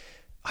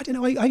 I don't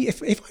know.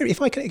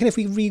 If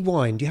we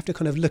rewind, you have to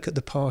kind of look at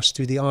the past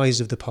through the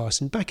eyes of the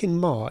past. And back in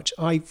March,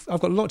 I've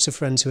got lots of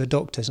friends who are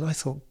doctors, and I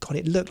thought, God,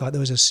 it looked like there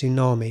was a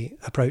tsunami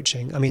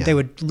approaching. I mean, they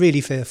were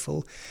really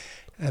fearful,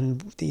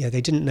 and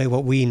they didn't know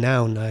what we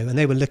now know, and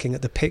they were looking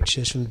at the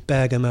pictures from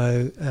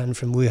Bergamo and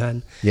from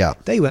Wuhan. Yeah,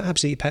 they were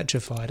absolutely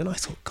petrified, and I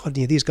thought, God,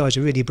 these guys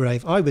are really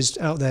brave. I was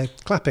out there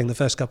clapping the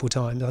first couple of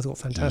times. I thought,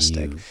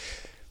 fantastic.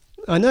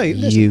 I know.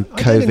 You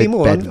I don't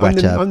anymore.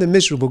 bedwetter. I'm the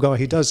miserable guy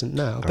who doesn't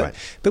now. Right.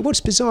 But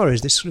what's bizarre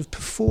is this sort of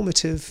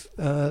performative,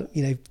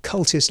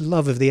 cultist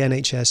love of the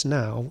NHS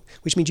now,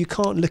 which means you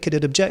can't look at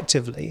it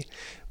objectively.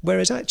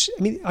 Whereas actually,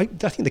 I mean, I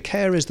think the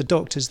carers, the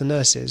doctors, the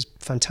nurses,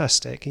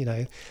 fantastic,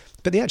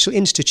 but the actual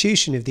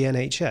institution of the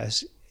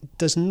NHS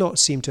does not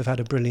seem to have had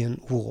a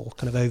brilliant war,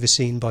 kind of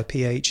overseen by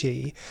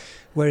PHE,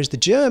 whereas the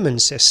German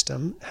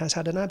system has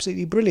had an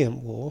absolutely brilliant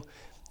war,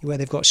 where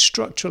they've got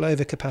structural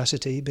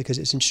overcapacity because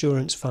it's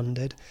insurance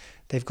funded.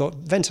 They've got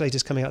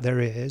ventilators coming out their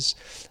ears,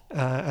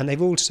 and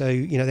they've also,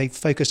 they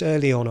focused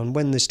early on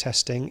when there's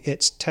testing,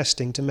 it's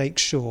testing to make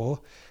sure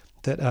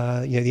that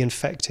the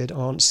infected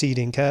aren't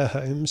seeding care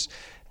homes.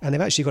 And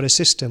they've actually got a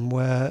system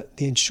where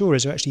the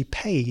insurers are actually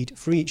paid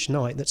for each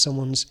night that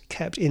someone's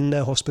kept in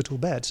their hospital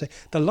bed. So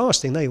the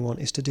last thing they want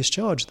is to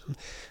discharge them.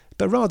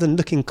 But rather than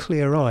looking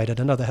clear-eyed at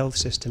another health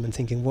system and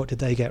thinking, what did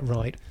they get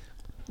right?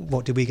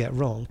 What did we get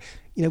wrong?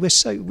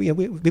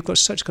 We've got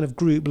such kind of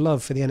group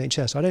love for the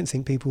NHS. I don't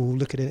think people will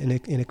look at it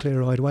in a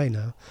clear-eyed way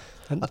now.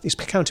 And it's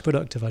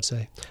counterproductive, I'd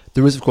say.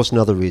 There is, of course,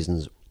 another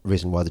reason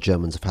why the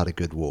Germans have had a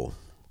good war.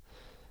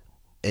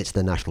 It's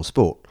their national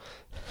sport.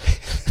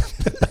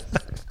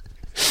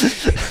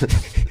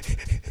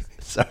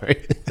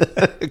 Sorry,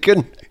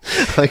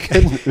 I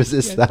couldn't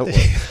resist that one.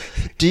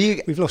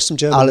 We've lost some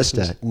German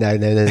Alistair? listeners. No,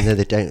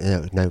 they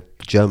don't. No,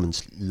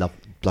 Germans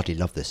bloody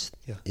love this.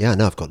 Yeah.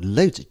 No, I've got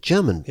loads of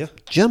German. Yeah.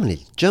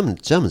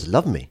 Germans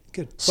love me.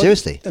 Good.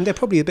 Seriously. Well, and they're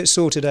probably a bit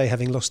sore today,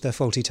 having lost their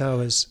faulty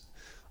towers.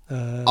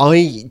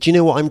 Do you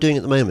know what I'm doing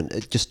at the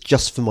moment?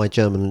 Just for my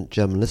German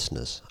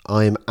listeners,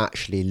 I'm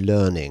actually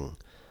learning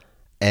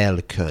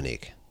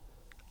Erlkönig.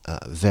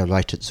 Wer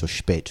reitet so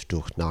spät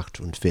durch Nacht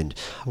und Wind?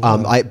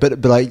 Wow. I've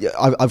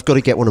got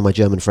to get one of my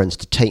German friends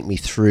to take me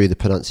through the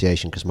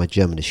pronunciation because my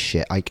German is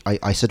shit.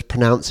 I sort of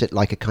pronounce it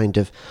like a kind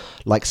of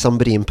like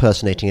somebody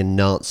impersonating a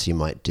Nazi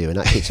might do, and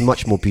actually it's a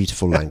much more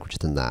beautiful language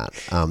than that.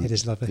 It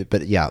is lovely.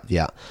 But yeah.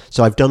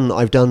 So I've done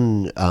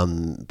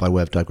by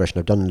way of digression,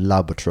 I've done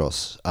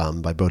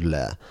L'Albatros by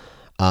Baudelaire.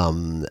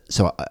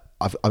 So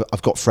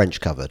I've got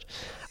French covered.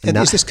 And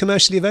is this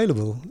commercially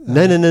available?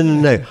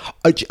 No.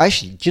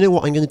 Actually, do you know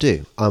what I'm going to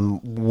do?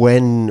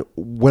 When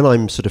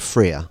I'm sort of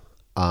freer,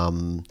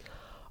 I'm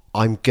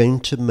going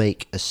to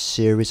make a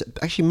series.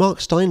 Actually,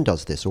 Mark Stein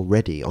does this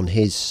already on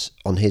his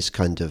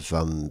kind of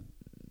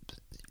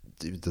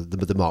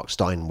the Mark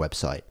Stein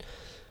website.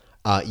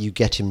 You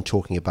get him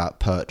talking about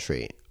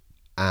poetry,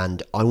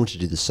 and I want to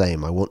do the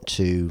same. I want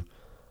to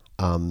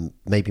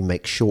maybe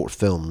make short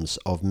films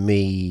of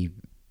me.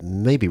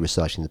 Maybe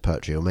reciting the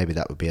poetry, or maybe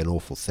that would be an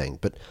awful thing,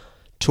 but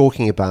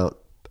talking about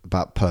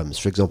poems.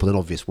 For example, an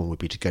obvious one would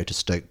be to go to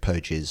Stoke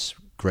Poge's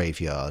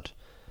graveyard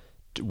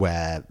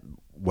where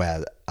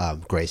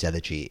Gray's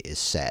Elegy is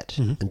set,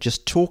 and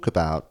just talk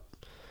about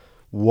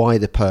why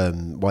that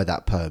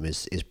poem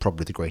is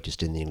probably the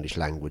greatest in the English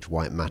language,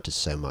 why it matters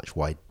so much,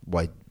 why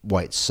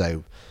it's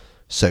so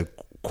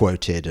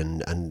quoted,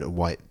 and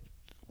why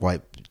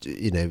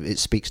it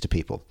speaks to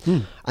people.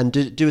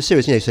 And do a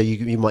series, so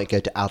you might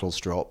go to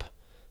Adlestrop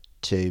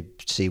to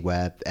see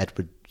where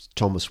Edward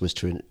Thomas was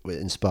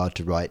inspired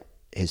to write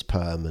his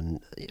poem, and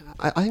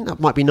I think that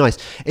might be nice.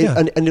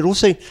 And it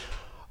also,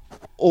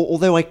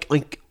 although I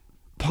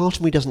part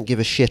of me doesn't give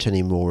a shit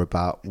anymore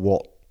about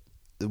what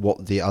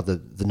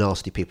the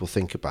nasty people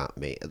think about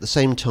me. At the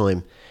same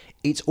time,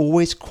 it's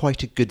always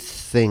quite a good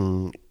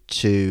thing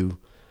to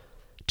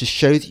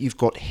show that you've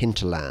got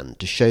hinterland,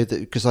 to show that,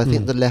 because I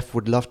think the left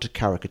would love to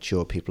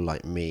caricature people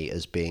like me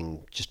as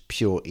being just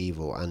pure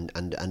evil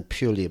and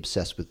purely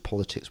obsessed with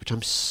politics, which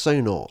I'm so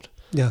not.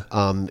 Yeah.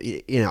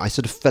 I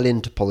sort of fell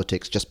into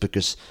politics just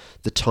because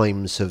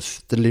the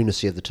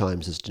lunacy of the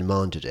times has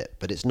demanded it,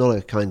 but it's not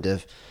a kind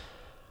of,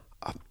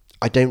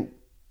 I don't,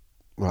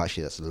 well,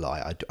 actually that's a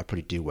lie. I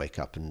probably do wake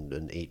up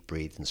and eat,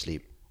 breathe and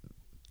sleep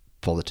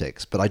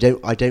politics, but I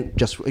don't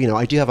just,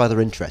 I do have other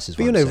interests as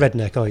well. But you're no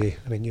redneck, are you?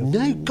 I mean,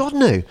 no, God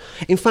no.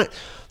 In fact,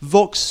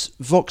 Vox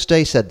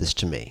Day said this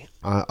to me.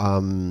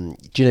 Do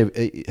you know?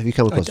 Have you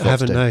come across Vox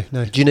haven't, Day?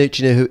 No. Do you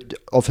know who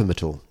of him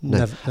at all? No.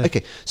 Never, no.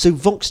 Okay, so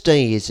Vox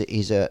Day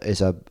is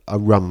a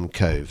rum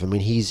cove. I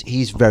mean,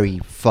 he's very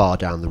far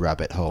down the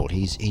rabbit hole.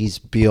 He's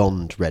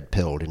beyond red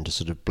pilled into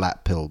sort of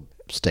black pill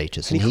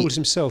status, and he calls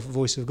himself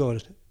Voice of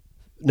God.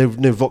 No,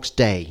 Vox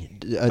Day.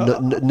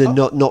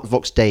 Not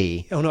Vox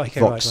Dei. Oh no, okay,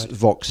 right.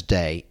 Vox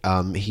Day.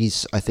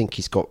 I think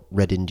he's got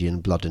Red Indian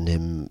blood in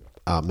him.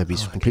 Maybe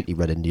he's completely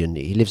Red Indian.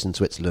 He lives in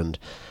Switzerland,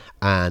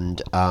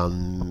 and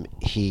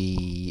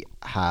he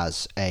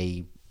has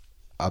a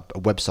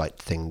website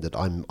thing that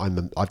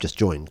I've just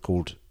joined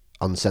called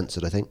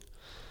Uncensored, I think.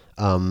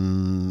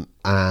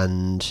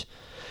 And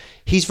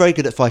he's very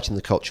good at fighting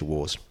the culture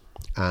wars.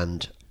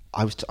 And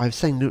I was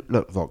saying,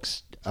 look,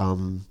 Vox,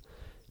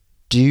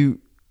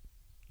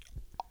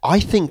 I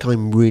think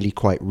I'm really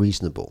quite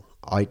reasonable.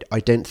 I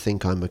don't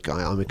think I'm a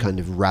kind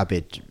of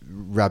rabid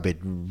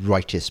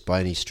rightist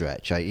by any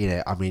stretch. I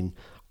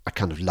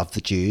kind of love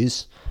the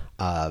Jews,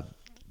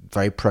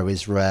 very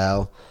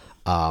pro-Israel.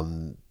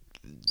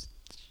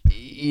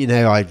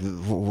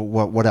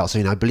 what else?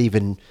 I believe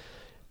in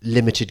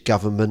limited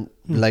government,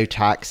 low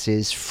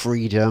taxes,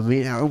 freedom.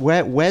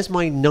 Where's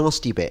my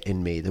nasty bit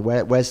in me?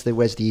 Where's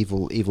the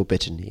evil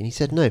bit in me? And he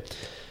said no.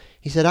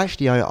 He said,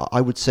 actually, I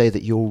would say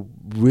that you're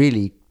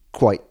really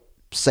quite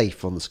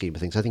safe on the scheme of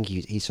things. I think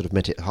he sort of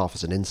meant it half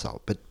as an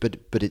insult,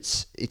 but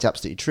it's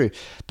absolutely true.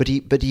 But he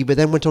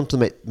then went on to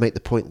make the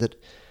point that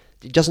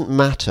it doesn't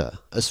matter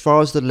as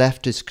far as the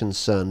left is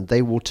concerned.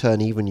 They will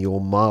turn even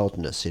your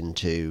mildness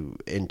into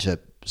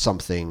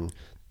something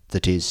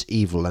that is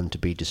evil and to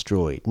be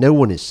destroyed. No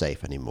one is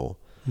safe anymore,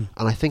 and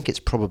I think it's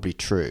probably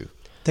true.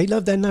 They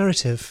love their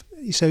narrative.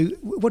 So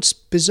what's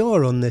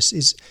bizarre on this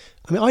is,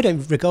 I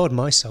don't regard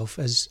myself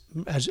as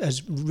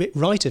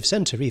right of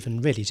centre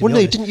even, really, to be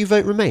honest. Didn't you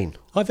vote Remain?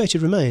 I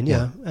voted Remain,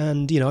 yeah.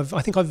 And,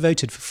 I think I've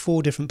voted for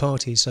 4 different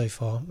parties so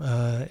far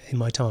in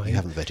my time. You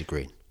haven't voted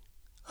Green?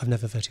 I've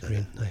never voted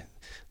Green, no.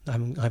 I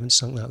haven't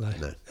sunk that low.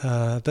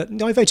 No. But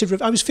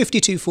I was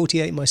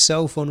 52-48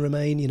 myself on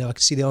Remain. I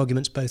could see the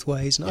arguments both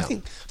ways. And I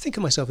think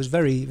of myself as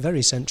very,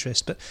 very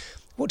centrist. But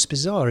what's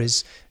bizarre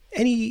is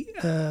any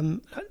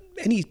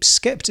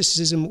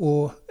scepticism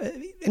or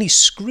any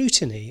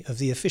scrutiny of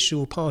the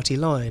official party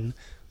line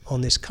on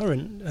this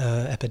current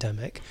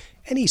epidemic,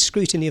 any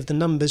scrutiny of the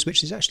numbers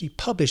which is actually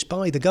published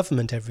by the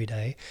government every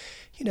day.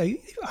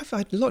 I've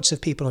had lots of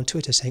people on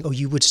Twitter saying, "Oh,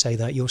 you would say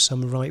that, you're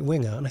some right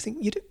winger," and I think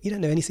you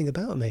don't know anything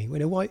about me.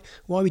 Why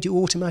would you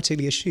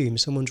automatically assume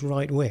someone's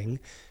right wing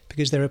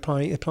because they're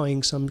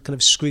applying some kind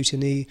of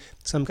scrutiny,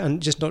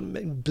 and just not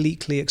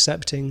meekly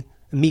accepting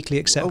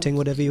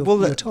whatever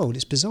you're told?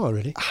 It's bizarre,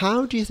 really.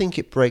 How do you think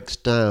it breaks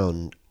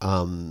down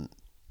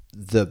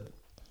the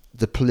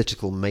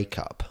political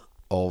makeup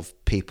of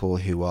people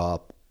who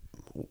are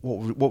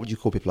what would you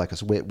call people like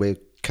us? We're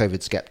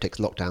COVID skeptics,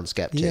 lockdown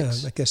skeptics. Yeah,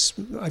 I guess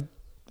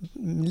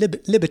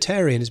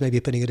libertarian is maybe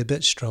putting it a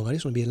bit strong. I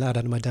just want to be allowed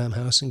out of my damn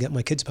house and get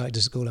my kids back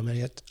to school.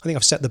 I think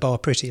I've set the bar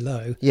pretty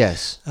low.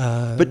 Yes,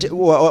 but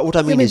what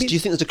I mean is, do you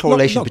think there's a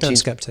correlation between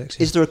skeptics?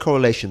 Is there a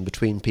correlation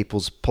between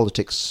people's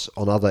politics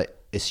on other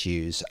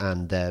issues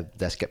and their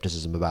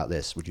scepticism about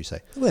this, would you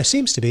say? Well, there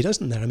seems to be,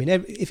 doesn't there?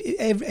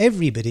 If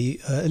everybody,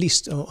 at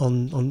least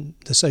on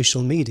the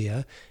social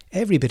media,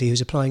 everybody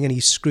who's applying any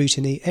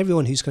scrutiny,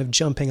 everyone who's kind of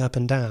jumping up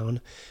and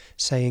down,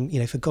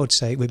 saying, for God's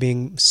sake, we're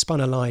being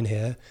spun a line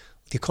here,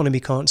 the economy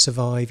can't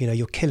survive,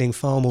 you're killing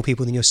far more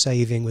people than you're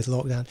saving with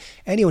lockdown.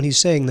 Anyone who's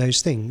saying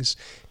those things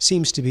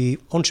seems to be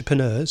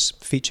entrepreneurs,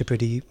 feature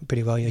pretty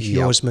well.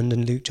 Hugh Osmond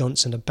and Luke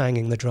Johnson are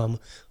banging the drum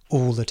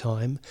all the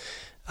time.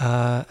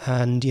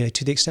 And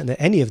to the extent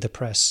that any of the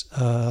press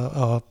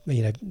are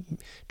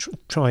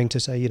trying to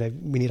say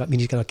we need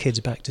to get our kids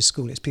back to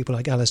school, it's people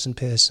like Alison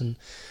Pearson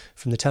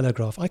from the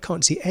Telegraph. I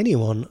can't see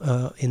anyone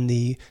in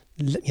the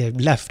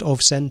left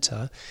of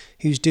centre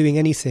who's doing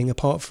anything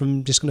apart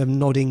from just kind of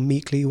nodding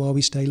meekly while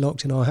we stay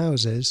locked in our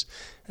houses.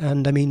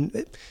 And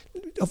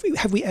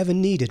have we ever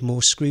needed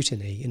more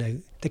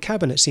scrutiny? The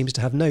cabinet seems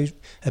to have no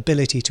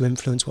ability to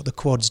influence what the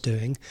Quad's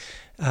doing.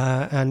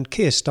 And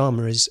Keir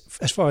Starmer is,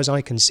 as far as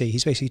I can see,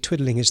 he's basically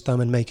twiddling his thumb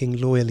and making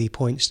lawyerly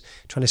points,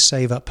 trying to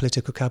save up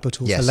political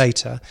capital for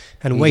later,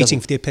 and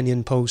waiting for the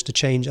opinion polls to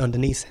change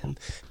underneath him.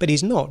 But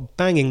he's not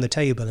banging the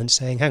table and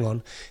saying, "Hang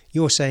on,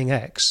 you're saying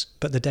X,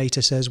 but the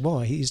data says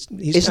Y." He's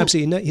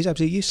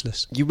absolutely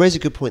useless. You raise a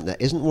good point there.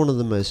 Isn't one of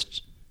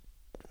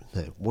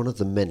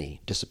the many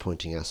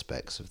disappointing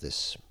aspects of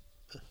this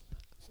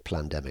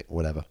plandemic,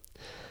 whatever,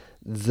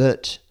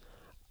 that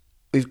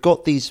we've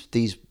got these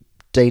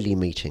daily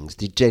meetings,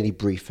 the daily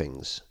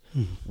briefings,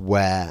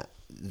 where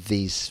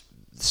these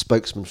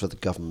spokesmen for the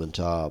government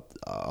are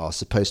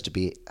supposed to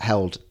be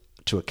held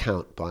to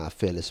account by our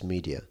fearless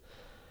media,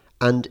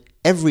 and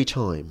every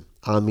time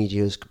our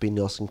media has been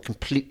asking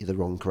completely the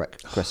wrong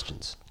correct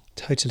questions.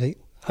 Totally.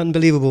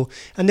 Unbelievable.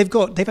 And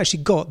they've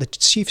actually got the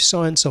chief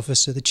science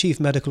officer, the chief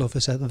medical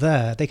officer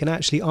there. They can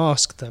actually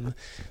ask them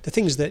the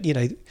things that,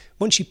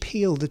 once you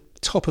peel the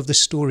top of the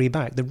story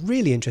back, the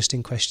really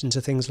interesting questions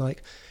are things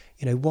like,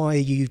 why are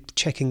you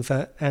checking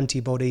for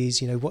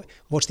antibodies?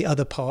 What's the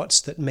other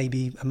parts that may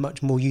be a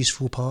much more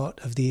useful part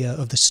of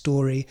the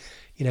story?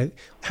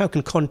 How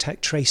can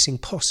contact tracing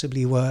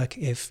possibly work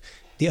if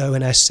the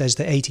ONS says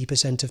that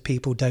 80% of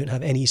people don't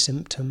have any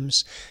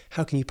symptoms?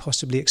 How can you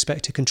possibly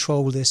expect to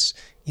control this?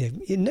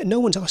 No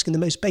one's asking the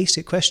most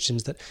basic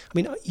questions that,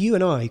 you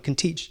and I can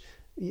teach,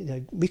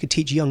 we could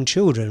teach young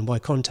children why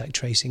contact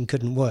tracing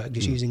couldn't work,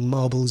 just using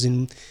marbles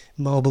in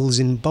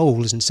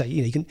bowls and say,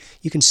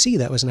 you can see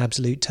that was an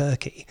absolute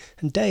turkey.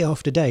 And day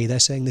after day,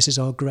 they're saying this is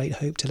our great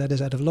hope to let us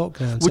out of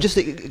lockdown. Well, just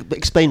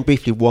explain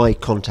briefly why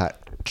contact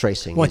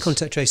tracing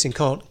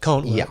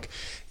can't work.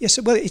 Yes,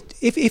 well,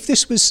 if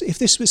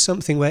this was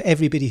something where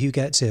everybody who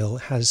gets ill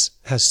has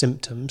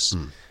symptoms,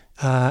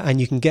 and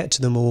you can get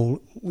to them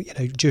all,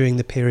 during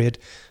the period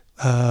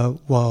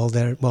while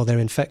they're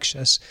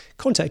infectious,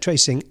 contact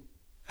tracing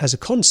as a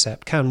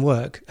concept can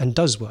work and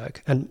does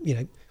work, and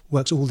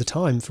works all the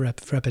time for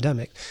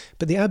epidemic.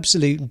 But the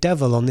absolute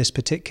devil on this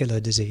particular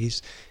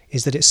disease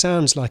is that it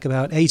sounds like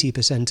about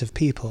 80% of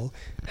people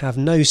have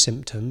no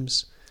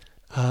symptoms.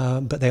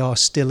 but they are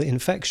still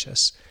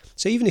infectious.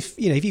 So even if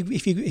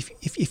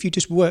you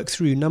just work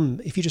through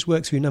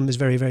numbers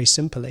very, very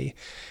simply,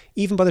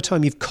 even by the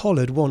time you've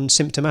collared one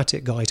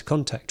symptomatic guy to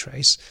contact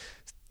trace,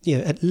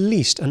 at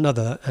least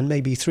another and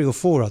maybe 3 or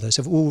 4 others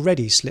have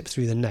already slipped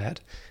through the net.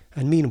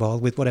 And meanwhile,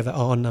 with whatever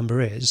our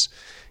number is,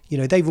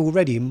 they've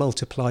already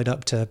multiplied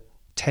up to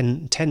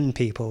 10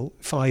 people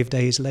 5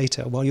 days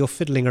later while you're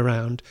fiddling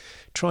around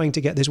trying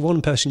to get this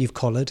one person you've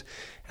collared,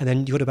 and then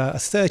you've got about a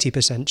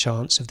 30%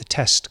 chance of the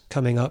test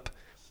coming up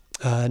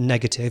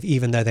negative,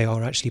 even though they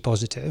are actually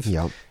positive.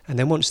 Yeah. And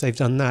then once they've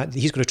done that,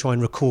 he's got to try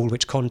and recall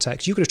which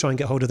contacts. You've got to try and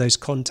get hold of those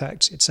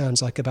contacts. It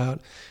sounds like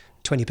about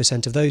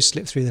 20% of those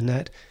slip through the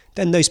net.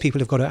 Then those people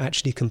have got to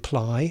actually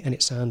comply, and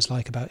it sounds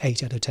like about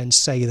 8 out of 10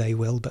 say they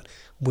will, but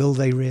will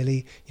they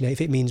really? If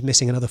it means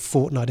missing another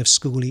fortnight of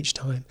school each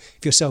time,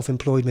 if you're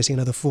self-employed, missing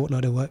another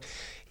fortnight of work,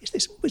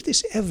 was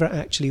this ever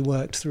actually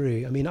worked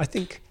through? I mean, I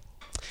think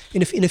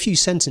in a few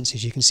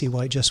sentences you can see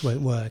why it just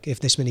won't work if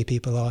this many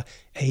people are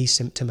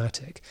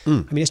asymptomatic. I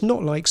mean, it's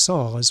not like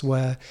SARS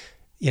where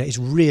it's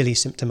really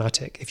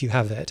symptomatic if you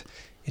have it.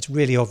 It's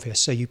really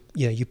obvious. So you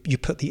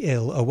put the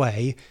ill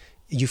away.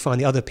 You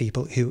find the other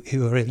people who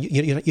are ill.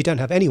 You don't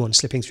have anyone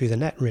slipping through the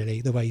net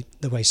really the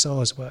way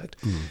SARS worked.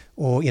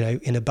 Or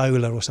in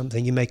Ebola or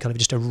something, you make kind of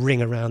just a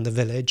ring around the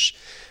village,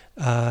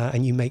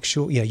 and you make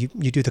sure you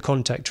do the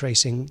contact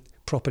tracing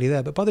properly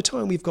there. But by the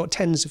time we've got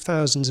tens of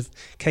thousands of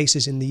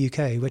cases in the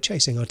UK, we're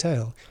chasing our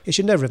tail. It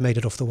should never have made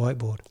it off the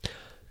whiteboard.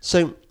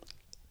 So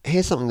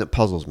here's something that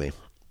puzzles me.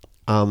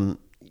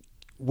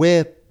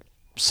 We're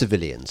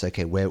civilians,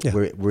 okay?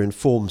 We're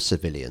informed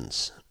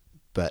civilians,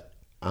 but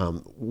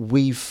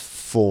we've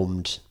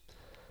formed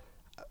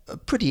a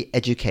pretty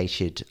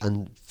educated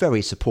and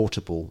very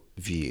supportable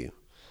view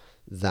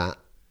that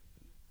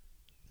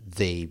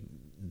the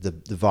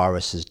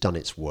virus has done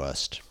its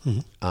worst,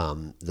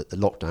 that the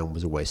lockdown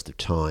was a waste of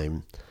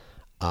time,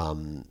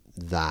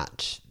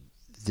 that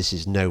this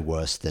is no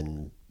worse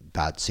than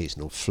bad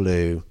seasonal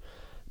flu,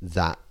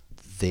 that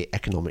the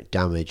economic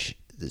damage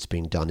that's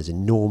being done is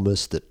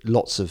enormous, that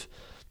lots of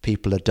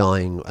people are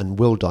dying and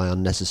will die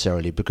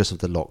unnecessarily because of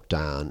the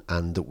lockdown,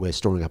 and that we're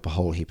storing up a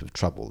whole heap of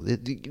trouble.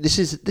 This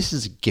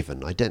is a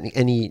given. I don't think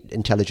any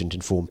intelligent,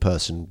 informed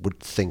person would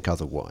think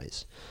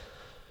otherwise.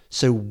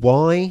 So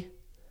why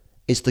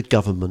is the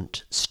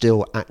government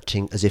still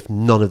acting as if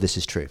none of this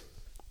is true?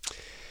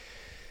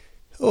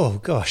 Oh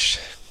gosh,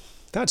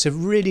 that's a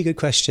really good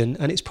question,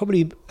 and it's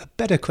probably a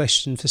better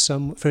question for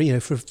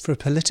a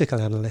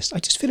political analyst. I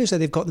just feel as though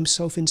they've got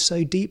themselves in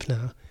so deep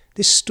now.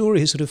 This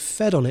story has sort of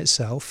fed on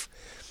itself.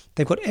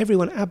 They've got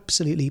everyone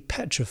absolutely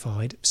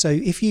petrified. So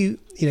if the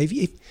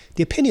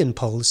opinion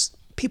polls,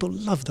 people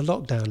love the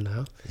lockdown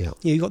now. Yeah.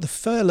 You've got the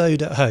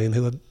furloughed at home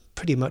who are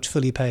pretty much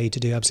fully paid to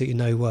do absolutely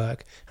no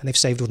work, and they've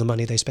saved all the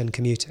money they spend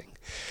commuting.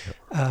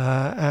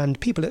 And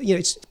people are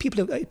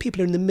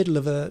in the middle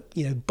of a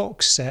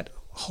box set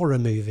horror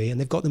movie, and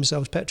they've got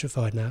themselves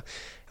petrified now.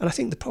 And I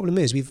think the problem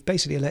is we've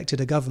basically elected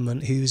a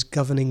government who's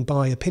governing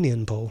by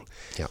opinion poll.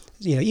 Yeah.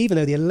 Even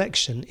though the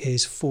election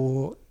is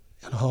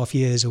 4.5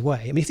 years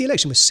away. I mean, if the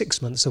election was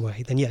 6 months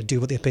away, then do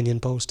what the opinion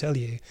polls tell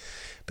you.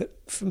 But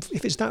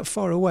if it's that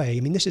far away, I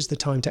mean, this is the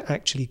time to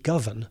actually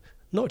govern,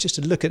 not just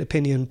to look at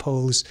opinion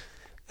polls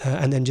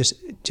and then just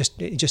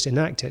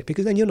enact it,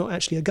 because then you're not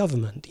actually a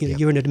government.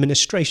 You're an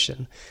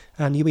administration,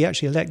 and we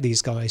actually elect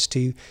these guys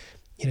to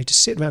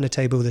sit around a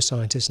table with the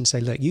scientists and say,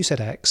 look, you said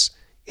X,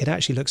 it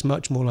actually looks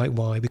much more like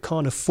Y. We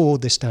can't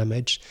afford this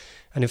damage.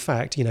 And in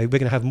fact, we're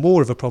going to have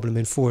more of a problem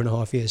in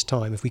 4.5 years'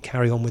 time if we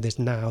carry on with this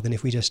now than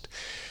if we just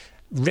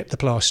rip the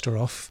plaster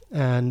off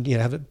and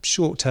have a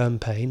short-term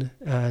pain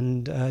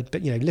and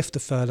lift the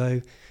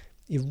furlough,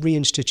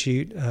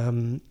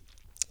 reinstitute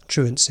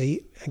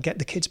truancy and get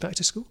the kids back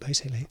to school.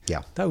 Basically,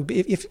 that would be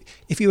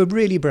if you were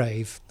really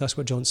brave. That's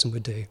what Johnson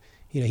would do.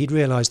 He'd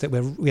realise that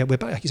we're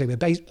back. Like you say, we're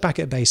back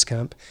at base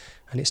camp,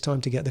 and it's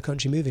time to get the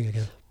country moving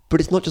again.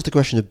 But it's not just a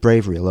question of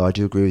bravery, although I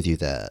do agree with you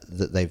there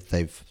that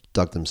they've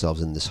dug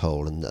themselves in this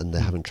hole and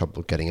they're having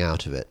trouble getting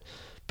out of it.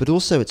 But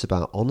also it's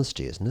about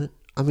honesty, isn't it?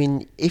 I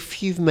mean,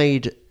 if you've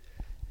made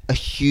a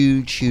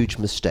huge, huge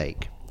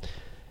mistake,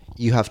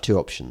 you have two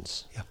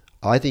options. Yeah.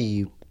 Either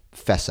you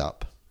fess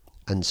up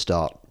and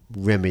start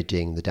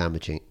remedying the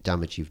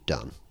damage you've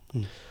done,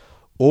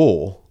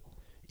 or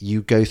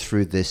you go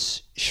through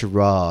this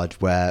charade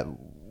where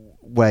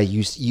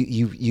you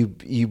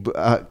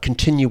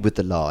continue with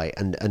the lie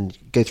and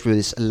go through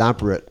this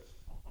elaborate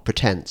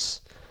pretense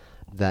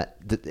that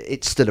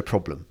it's still a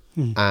problem.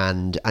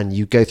 And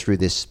you go through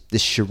this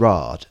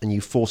charade, and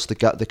you force the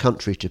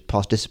country to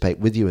participate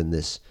with you in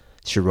this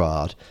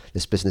charade,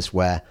 this business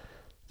where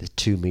the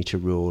 2 meter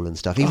rule and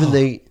stuff.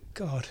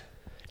 God,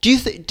 do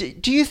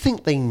you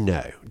think they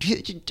know?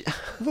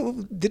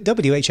 Well,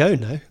 the WHO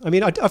know. I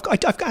mean, I've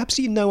got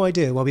absolutely no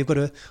idea why we've got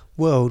a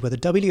world where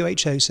the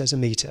WHO says a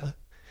meter.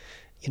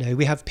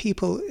 We have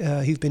people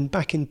who've been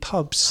back in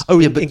pubs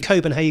in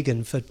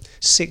Copenhagen for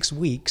 6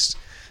 weeks.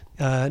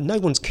 No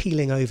one's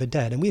keeling over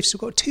dead, and we've still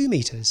got 2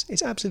 meters.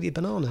 It's absolutely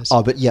bananas.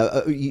 Oh, but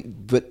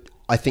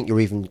I think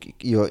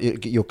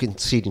you're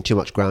conceding too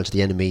much ground to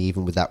the enemy,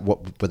 even with that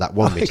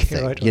 1 metre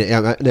thing.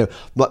 Right. No,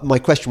 my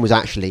question was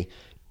actually,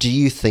 do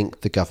you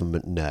think the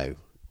government know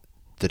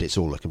that it's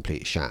all a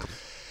complete sham?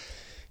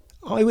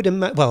 I would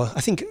imagine. Well,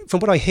 I think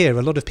from what I hear,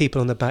 a lot of people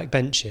on the back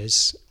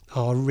benches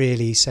are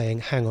really saying,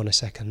 "Hang on a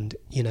second.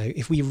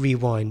 If we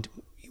rewind,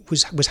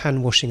 was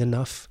hand washing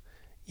enough?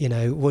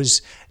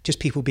 Was just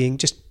people being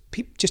just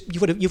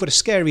you've got a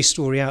scary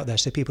story out there,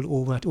 so people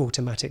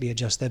automatically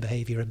adjust their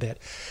behaviour a bit,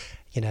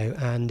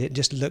 and it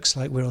just looks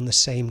like we're on the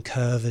same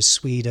curve as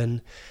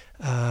Sweden.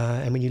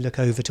 And when you look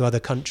over to other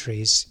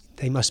countries,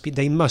 they must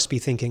be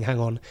thinking, hang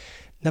on,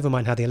 never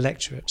mind how the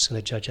electorate's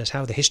going to judge us,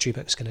 how the history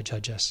book's going to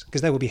judge us,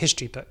 because there will be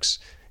history books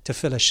to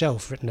fill a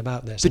shelf written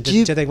about this. But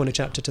do they want a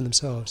chapter to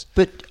themselves?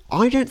 But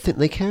I don't think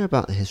they care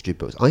about the history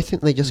books. I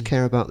think they just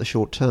care about the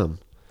short term.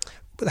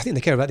 But I think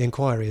they care about the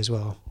inquiry as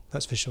well.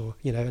 That's for sure.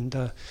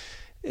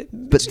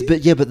 But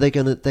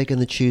they're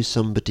gonna choose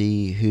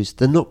somebody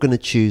they're not going to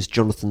choose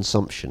Jonathan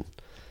Sumption.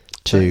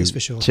 That is for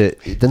sure.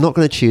 They're not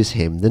going to choose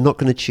him. They're not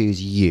going to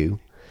choose you.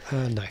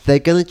 No. They're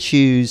going to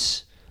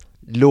choose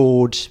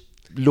Lord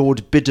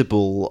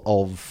Biddable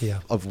of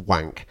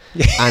Wank,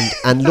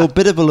 and Lord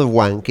Biddable of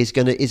Wank is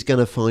going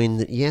to find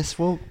that yes,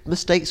 well,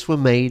 mistakes were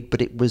made,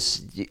 but it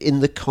was in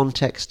the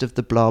context of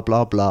the blah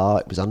blah blah.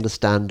 It was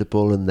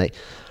understandable, and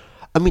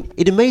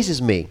it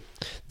amazes me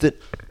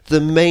that the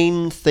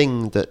main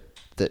thing that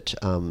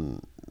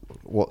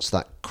what's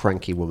that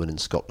cranky woman in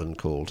Scotland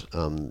called?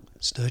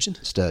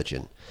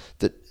 Sturgeon.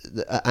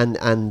 And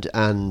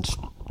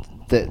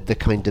the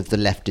kind of the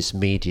leftist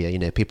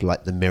media, people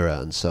like the Mirror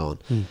and so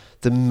on.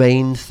 The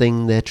main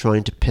thing they're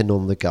trying to pin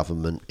on the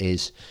government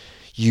is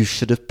you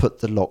should have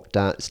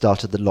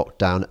started the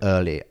lockdown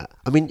earlier.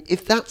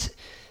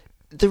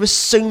 There are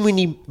so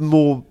many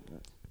more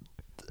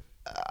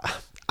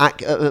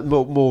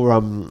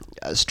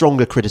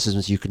stronger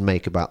criticisms you can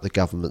make about the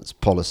government's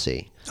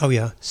policy. Oh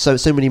yeah. So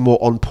many more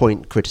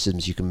on-point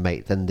criticisms you can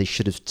make than they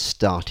should have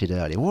started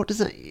earlier. What does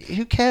that?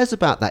 Who cares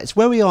about that? It's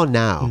where we are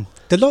now.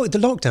 The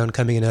lockdown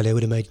coming in earlier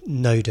would have made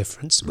no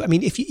difference. I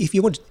mean, if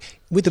you want,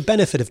 with the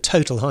benefit of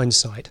total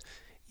hindsight,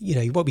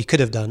 what we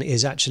could have done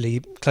is actually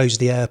close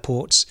the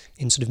airports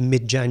in sort of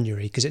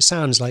mid-January, because it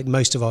sounds like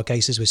most of our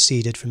cases were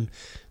seeded from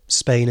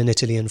Spain and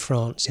Italy and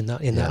France in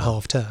that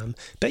half term.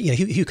 But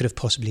who could have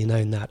possibly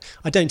known that?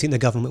 I don't think the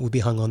government would be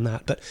hung on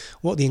that. But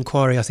what the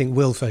inquiry I think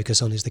will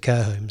focus on is the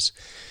care homes,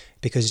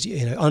 because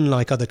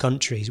unlike other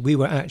countries, we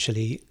were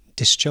actually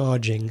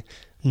discharging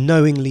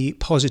knowingly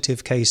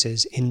positive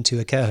cases into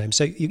a care home.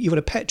 So you've got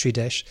a petri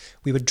dish.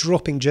 We were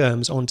dropping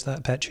germs onto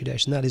that petri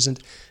dish, and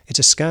it's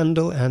a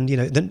scandal. And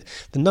the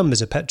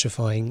numbers are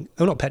petrifying.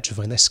 Oh, not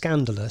petrifying. They're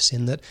scandalous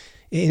in that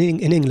in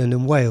England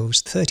and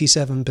Wales,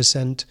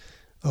 37%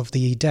 of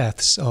the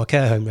deaths are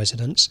care home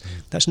residents.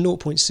 That's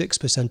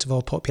 0.6% of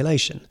our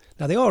population.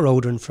 Now, they are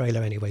older and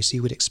frailer anyway, so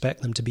you would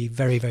expect them to be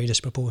very, very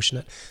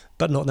disproportionate,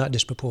 but not that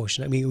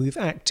disproportionate. I mean, we've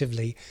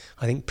actively,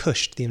 I think,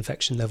 pushed the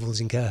infection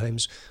levels in care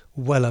homes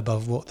well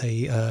above what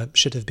they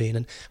should have been.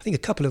 And I think a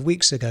couple of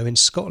weeks ago in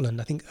Scotland,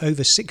 I think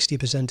over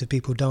 60% of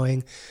people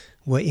dying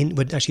were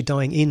actually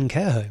dying in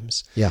care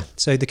homes. Yeah.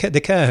 So the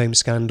care home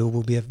scandal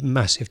will be a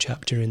massive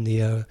chapter in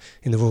the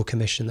Royal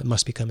Commission that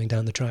must be coming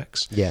down the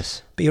tracks.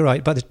 Yes. But you're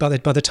right. By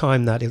the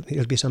time that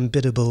it'll be some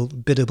biddable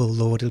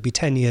lord, it'll be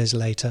 10 years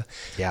later,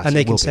 and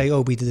they can say,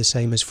 "Oh, we did the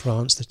same as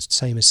France, the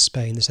same as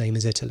Spain, the same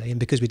as Italy," and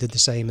because we did the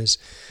same as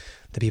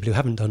the people who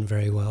haven't done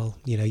very well,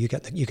 you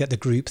get the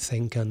group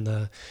think and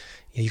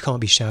you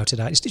can't be shouted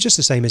at. It's just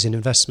the same as in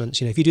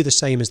investments. If you do the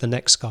same as the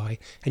next guy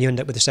and you end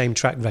up with the same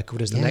track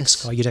record as the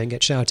next guy, you don't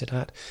get shouted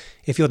at.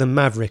 If you're the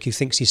maverick who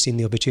thinks he's seen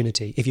the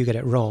opportunity, if you get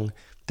it wrong,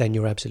 then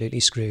you're absolutely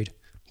screwed.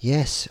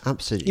 Yes,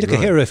 absolutely. You look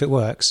a hero if it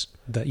works,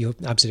 but you're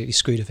absolutely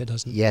screwed if it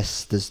doesn't.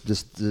 Yes,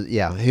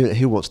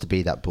 who wants to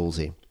be that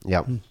ballsy?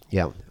 Yeah,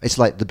 yeah. It's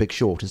like The Big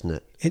Short, isn't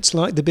it? It's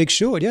like The Big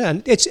Short, yeah.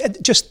 And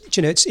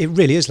it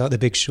really is like The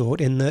Big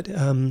Short in that,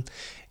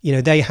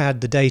 they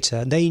had the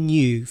data. They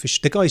knew,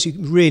 the guys who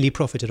really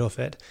profited off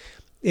it,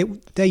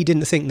 they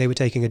didn't think they were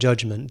taking a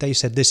judgment. They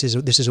said, this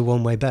is a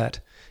one-way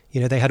bet.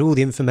 They had all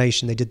the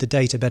information. They did the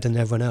data better than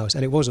everyone else,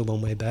 and it was a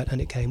one-way bet,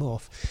 and it came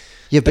off.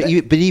 Yeah, but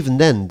even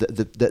then,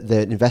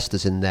 the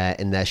investors in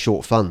their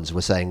short funds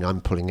were saying,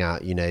 "I'm pulling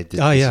out."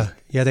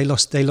 They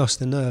lost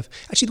the nerve.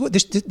 Actually,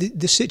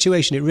 the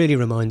situation it really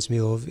reminds me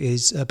of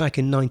is back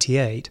in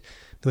 '98.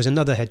 There was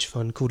another hedge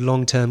fund called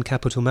Long Term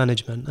Capital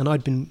Management, and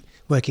I'd been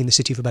working in the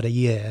city for about a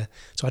year,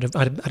 so I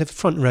had a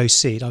front row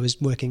seat. I was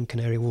working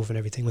Canary Wharf and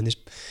everything when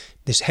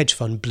this hedge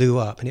fund blew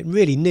up, and it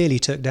really nearly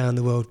took down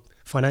the world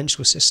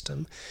financial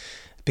system,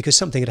 because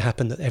something had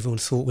happened that everyone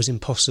thought was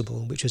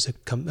impossible, which was a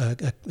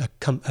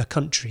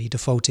country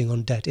defaulting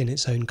on debt in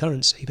its own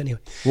currency. But anyway,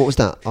 what was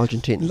that?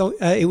 Argentina?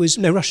 It was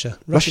Russia.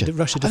 Russia.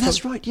 Oh,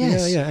 that's right.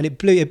 Yes. Yeah, and it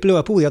blew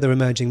up all the other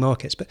emerging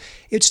markets. But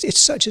it's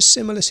such a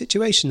similar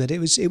situation that it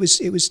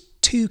was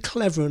too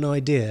clever an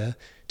idea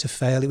to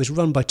fail. It was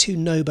run by 2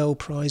 Nobel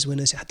Prize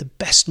winners. It had the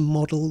best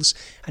models,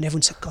 and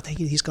everyone said, God,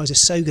 these guys are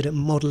so good at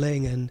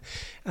modelling.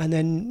 And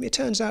then it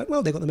turns out,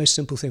 well, they got the most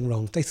simple thing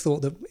wrong. They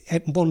thought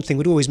that one thing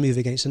would always move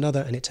against another,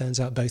 and it turns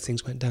out both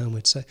things went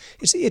downwards. So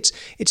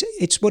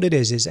it's what it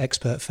is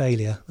expert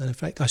failure. And in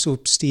fact, I saw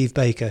Steve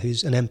Baker,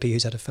 who's an MP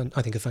who's had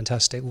I think a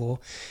fantastic war.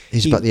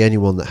 He's about the only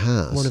one that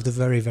has. One of the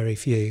very, very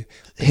few.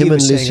 Him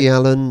and Lucy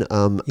Allen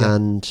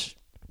and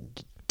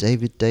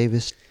David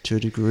Davis to a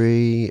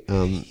degree.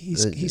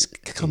 He's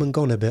come and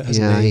gone a bit,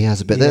 hasn't he? Yeah, he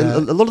has a bit. Yeah. A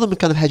lot of them are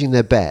kind of hedging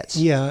their bets.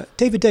 Yeah,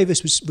 David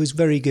Davis was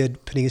very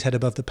good putting his head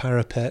above the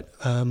parapet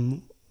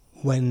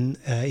when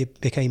it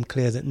became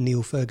clear that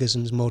Neil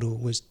Ferguson's model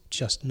was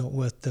just not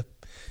worth the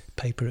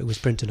paper it was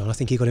printed on. I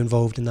think he got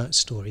involved in that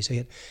story.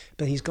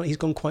 But he's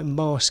gone quite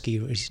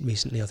masky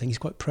recently. I think he's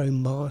quite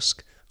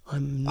pro-mask.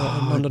 I'm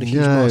not a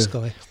huge mask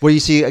guy. Well, you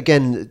see,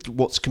 again,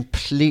 what's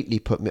completely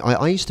put me...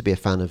 I used to be a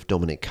fan of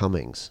Dominic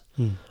Cummings.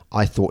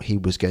 I thought he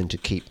was going to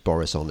keep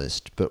Boris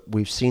honest, but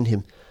we've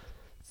seen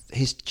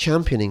his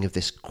championing of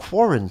this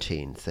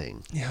quarantine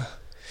thing. Yeah.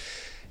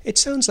 It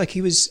sounds like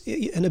he was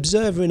an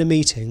observer in a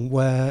meeting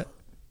where,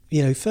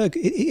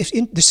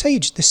 the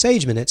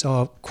Sage minutes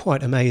are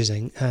quite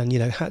amazing, and,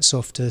 hats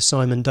off to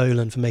Simon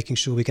Dolan for making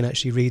sure we can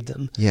actually read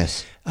them.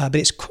 Yes. But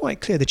it's quite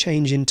clear the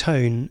change in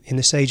tone in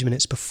the Sage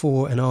minutes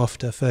before and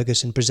after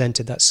Ferguson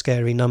presented that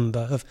scary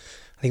number of,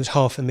 I think it was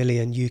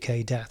 500,000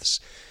 UK deaths,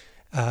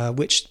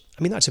 which...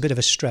 I mean, that's a bit of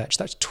a stretch.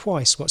 That's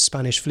twice what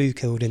Spanish flu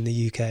killed in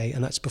the UK,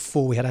 and that's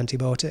before we had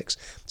antibiotics.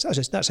 So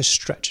that's a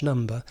stretch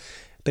number.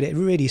 But it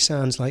really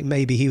sounds like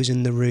maybe he was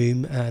in the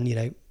room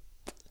and,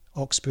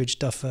 Oxbridge,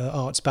 Duffer,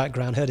 arts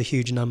background, heard a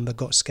huge number,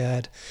 got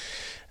scared.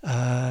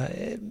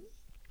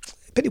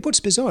 But what's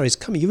bizarre is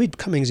you read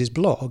Cummings'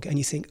 blog and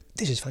you think,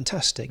 this is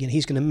fantastic.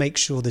 He's going to make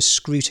sure there's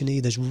scrutiny,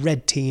 there's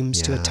red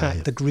teams to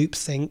attack the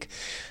groupthink.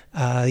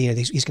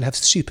 He's going to have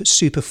super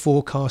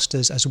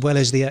forecasters as well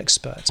as the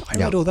experts. I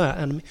read all that,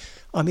 and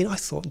I mean, I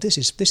thought this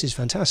is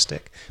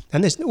fantastic.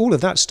 And all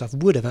of that stuff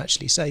would have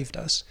actually saved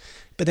us.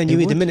 But then you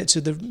read the minutes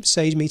of the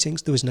Sage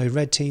meetings. There was no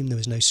red team, there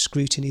was no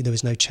scrutiny, there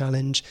was no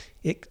challenge.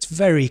 It's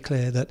very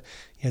clear that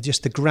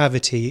just the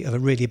gravity of a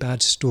really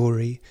bad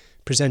story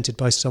presented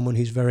by someone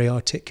who's very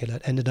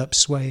articulate ended up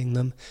swaying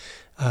them.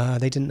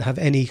 They didn't have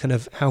any kind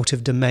of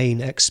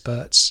out-of-domain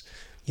experts,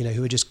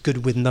 who are just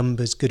good with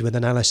numbers, good with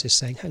analysis,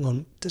 saying, hang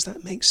on, does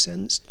that make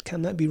sense?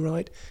 Can that be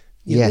right?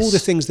 Yes. All the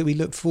things that we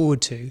look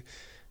forward to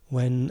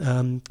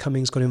when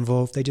Cummings got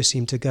involved, they just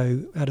seem to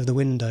go out of the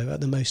window at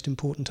the most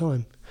important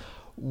time.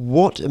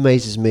 What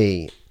amazes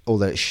me,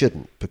 although it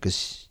shouldn't,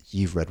 because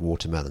you've read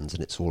Watermelons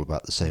and it's all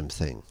about the same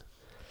thing,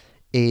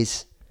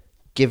 is...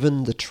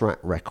 given the track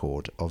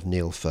record of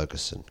Neil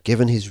Ferguson,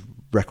 given his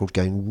record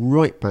going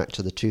right back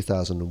to the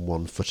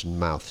 2001 foot and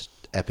mouth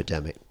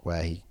epidemic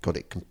where he got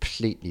it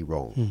completely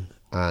wrong,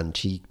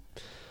 and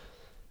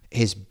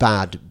his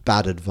bad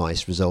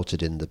advice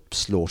resulted in the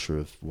slaughter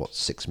of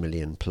 6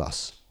 million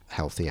plus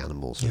healthy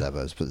animals,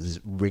 whatever. But this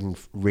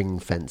ring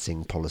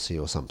fencing policy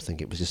or something.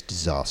 It was just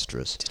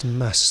disastrous. Just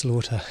mass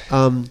slaughter.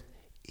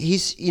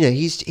 He's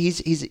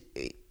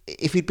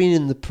if he'd been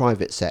in the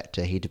private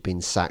sector, he'd have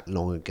been sacked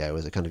long ago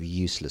as a kind of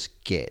useless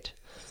git.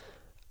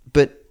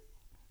 But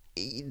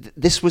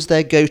this was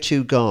their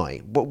go-to guy.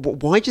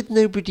 Why did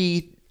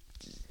nobody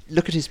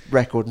look at his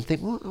record and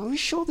think, well, are we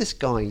sure this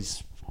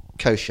guy's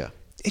kosher?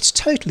 It's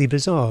totally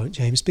bizarre,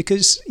 James,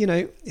 because,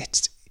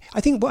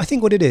 I think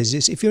what it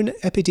is if you're an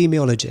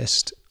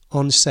epidemiologist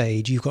on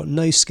Sage, you've got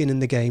no skin in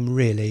the game,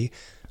 really,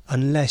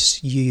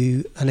 unless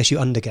you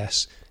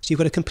underguess. So you've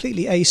got a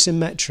completely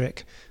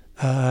asymmetric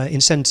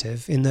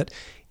incentive in that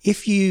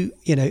if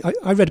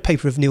I read a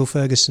paper of Neil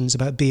Ferguson's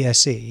about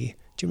BSE.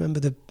 Do you remember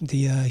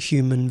the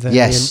human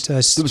variant?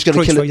 Yes, it was going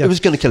to kill. It was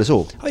going to kill us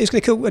all. It was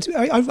going to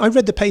kill. I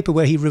read the paper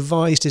where he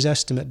revised his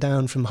estimate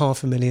down from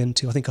 500,000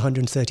 to I think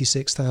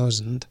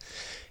 136,000.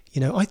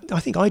 I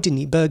think I didn't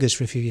eat burgers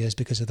for a few years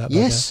because of that.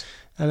 Yes,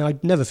 and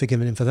I'd never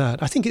forgiven him for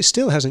that. I think it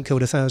still hasn't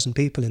killed 1,000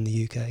 people in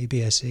the UK.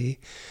 BSE.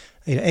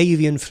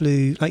 Avian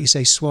flu, like you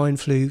say, swine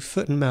flu,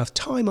 foot and mouth,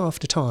 time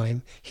after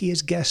time, he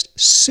has guessed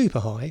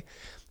super high.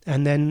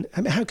 And then,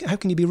 how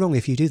can you be wrong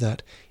if you do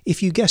that?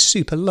 If you guess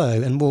super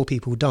low and more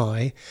people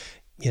die,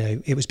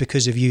 it was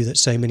because of you that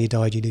so many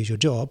died, you lose your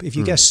job. If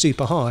you guess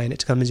super high and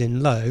it comes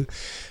in low,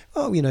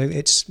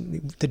 it's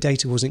the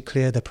data wasn't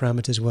clear, the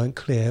parameters weren't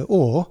clear,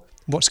 or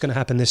what's going to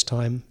happen this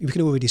time? We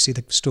can already see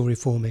the story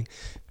forming.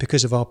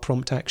 Because of our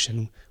prompt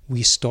action,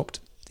 we stopped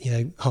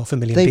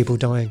 500,000 people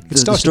dying.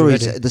 The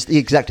stories,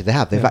 exactly, they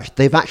have.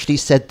 They've actually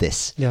said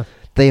this. Yeah.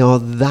 They are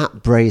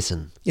that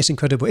brazen. It's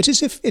incredible. It's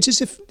as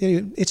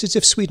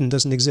if Sweden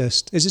doesn't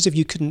exist. It's as if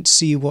you couldn't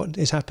see what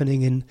is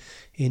happening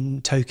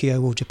in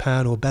Tokyo or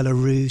Japan or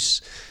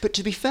Belarus. But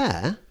to be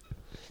fair,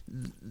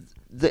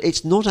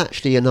 it's not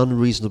actually an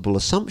unreasonable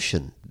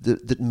assumption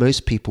that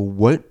most people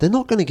won't. They're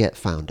not going to get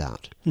found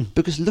out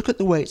because look at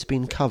the way it's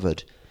been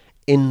covered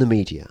in the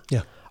media.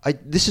 Yeah.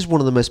 This is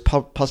one of the most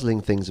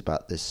puzzling things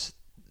about this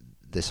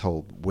this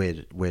whole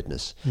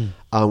weirdness.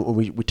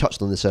 We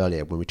touched on this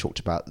earlier when we talked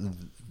about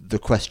the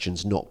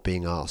questions not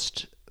being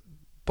asked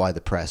by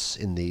the press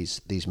in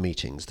these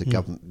meetings, the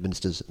government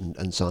ministers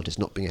and scientists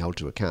not being held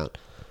to account.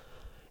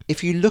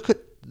 If you look at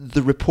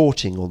the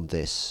reporting on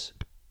this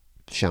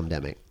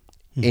shamdemic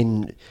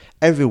in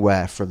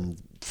everywhere from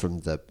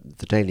the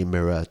Daily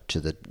Mirror to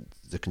the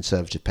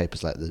conservative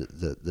papers like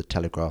the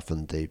Telegraph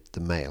and the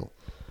Mail,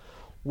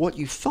 what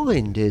you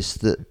find is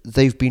that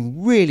they've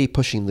been really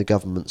pushing the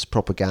government's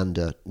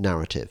propaganda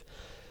narrative.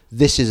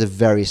 This is a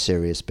very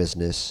serious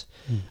business.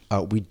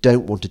 We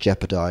don't want to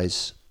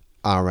jeopardise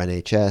our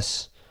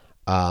NHS.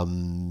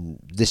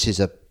 This is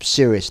a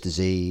serious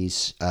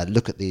disease.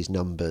 Look at these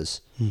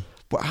numbers.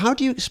 But how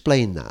do you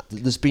explain that?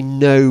 There's been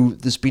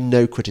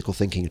no critical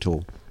thinking at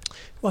all.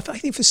 Well, I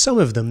think for some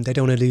of them, they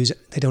don't want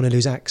to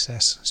lose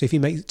access. So if you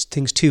make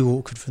things too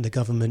awkward for the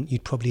government,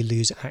 you'd probably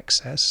lose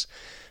access.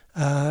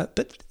 But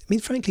I mean,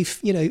 frankly,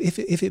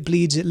 if it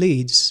bleeds, it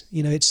leads.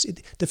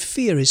 The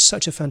fear is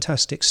such a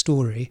fantastic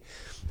story.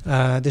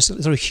 There's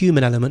a sort of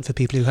human element for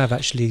people who have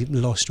actually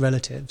lost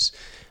relatives.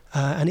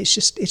 And it's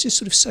just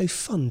sort of so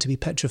fun to be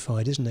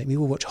petrified, isn't it? We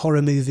all watch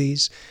horror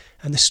movies,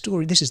 and the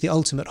story, this is the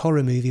ultimate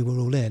horror movie we're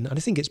all in. And I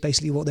think it's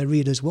basically what their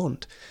readers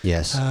want.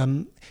 Yes.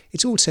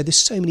 It's also, there's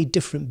so many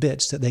different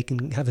bits that they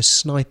can have a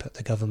snipe at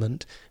the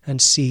government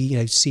and see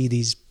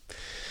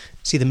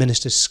the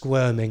ministers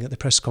squirming at the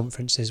press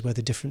conferences where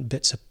the different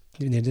bits are,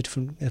 the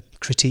different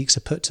critiques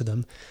are put to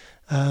them.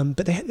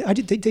 But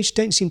they just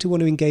don't seem to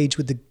want to engage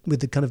with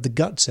the kind of the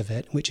guts of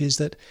it, which is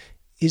that,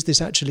 is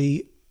this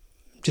actually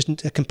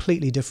just a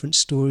completely different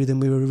story than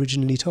we were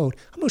originally told?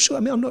 I'm not sure. I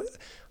mean,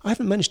 I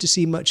haven't managed to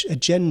see much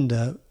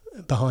agenda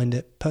behind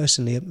it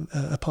personally,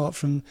 apart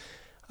from,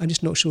 I'm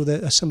just not sure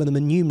that some of them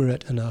are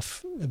numerate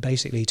enough,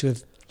 basically, to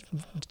have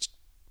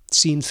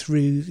seen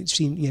through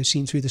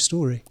the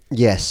story.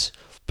 Yes.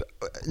 But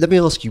let me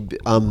ask you,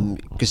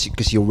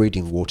 because you're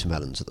reading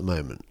Watermelons at the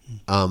moment.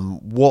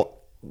 What?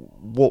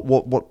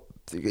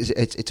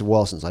 It's a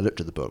while since I looked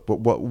at the book.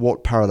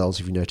 What parallels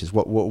have you noticed?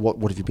 What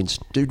have you been?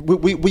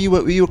 Were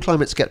you a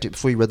climate skeptic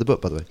before you read the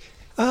book, by the way?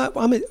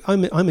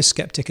 I'm a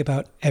skeptic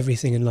about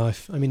everything in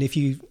life. I mean,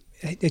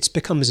 it's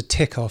become as a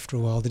tick after a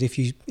while that if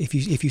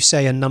you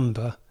say a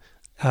number,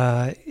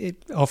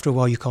 after a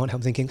while you can't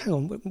help thinking, hang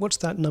on, what's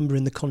that number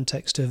in the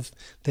context of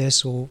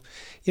this? Or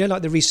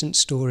like the recent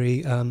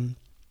story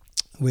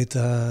with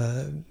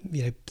the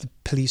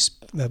police,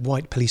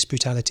 white police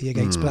brutality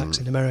against blacks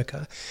in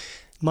America.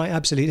 My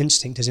absolute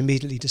instinct is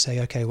immediately to say,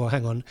 okay, well,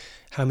 hang on,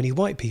 how many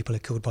white people are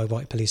killed by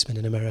white policemen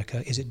in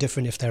America? Is it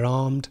different if they're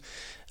armed?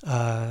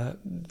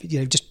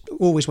 Just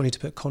always wanting to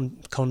put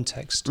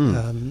context.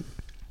 On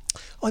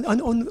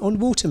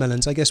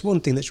Watermelons, I guess one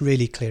thing that's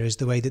really clear is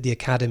the way that the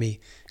academy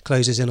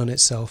closes in on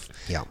itself.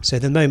 Yeah. So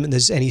the moment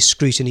there's any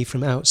scrutiny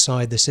from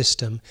outside the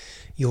system,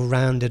 you're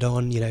rounded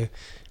on,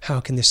 how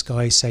can this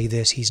guy say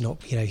this? He's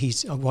not,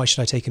 why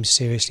should I take him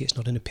seriously? It's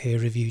not in a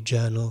peer-reviewed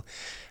journal.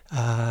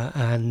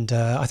 And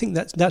I think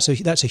that's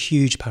a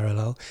huge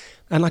parallel.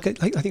 And I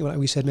think like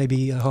we said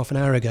maybe half an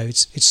hour ago,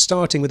 it's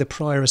starting with a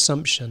prior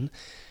assumption,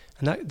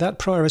 and that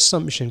prior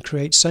assumption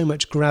creates so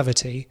much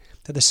gravity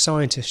that the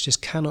scientists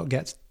just cannot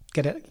get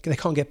it. They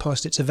can't get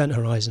past its event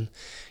horizon.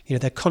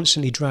 They're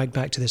constantly dragged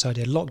back to this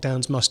idea: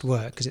 lockdowns must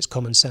work because it's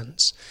common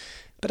sense.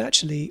 But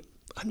actually,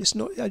 I'm just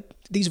not.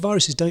 These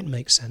viruses don't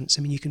make sense.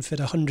 I mean, you can fit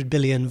 100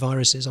 billion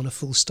viruses on a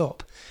full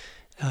stop.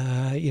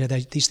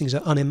 These things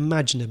are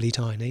unimaginably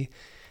tiny.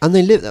 And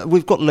they live.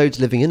 We've got loads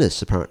living in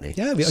us, apparently.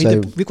 Yeah,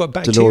 we've got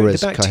bacteria.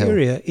 The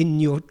bacteria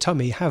in your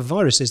tummy have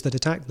viruses that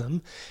attack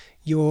them.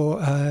 Your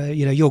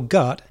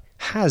gut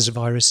has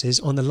viruses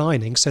on the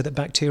lining so that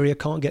bacteria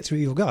can't get through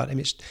your gut. I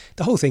mean,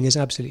 the whole thing is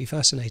absolutely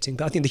fascinating.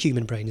 But I think the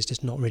human brain is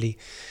just not really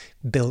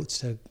built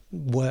to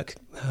work.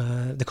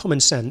 The common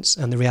sense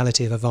and the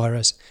reality of a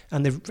virus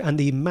and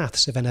the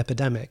maths of an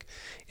epidemic,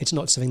 it's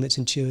not something that's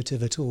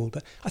intuitive at all.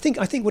 But I think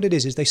what it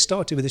is they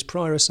started with this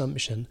prior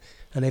assumption,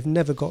 and they've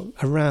never got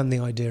around the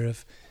idea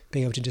of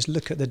being able to just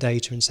look at the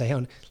data and say, hang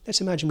on,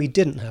 let's imagine we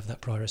didn't have that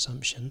prior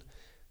assumption.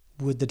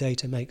 Would the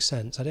data make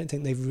sense? I don't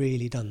think they've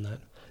really done that.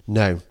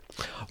 No.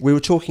 We were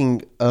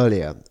talking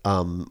earlier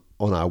on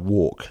our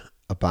walk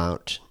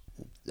about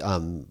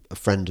a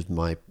friend of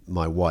my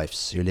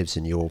wife's who lives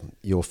in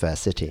your fair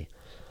city,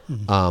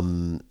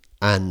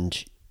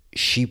 and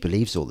she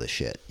believes all this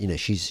shit.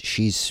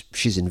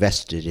 She's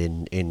invested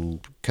in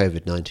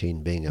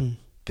COVID-19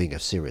 being a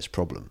serious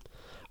problem,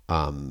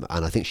 and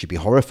I think she'd be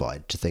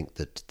horrified to think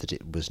that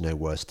it was no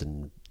worse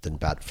than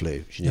bad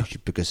flu.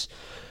 Because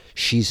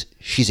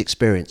she's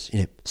experienced.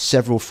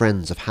 Several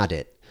friends have had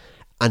it.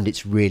 And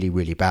it's really,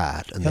 really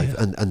bad, and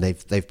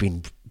they've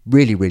been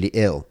really, really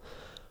ill.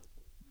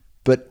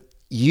 But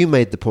you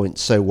made the point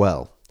so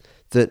well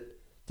that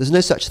there's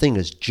no such thing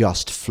as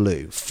just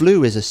flu.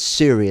 Flu is a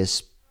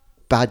serious,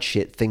 bad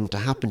shit thing to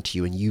happen to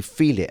you, and you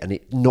feel it, and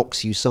it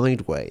knocks you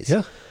sideways.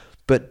 Yeah.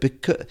 But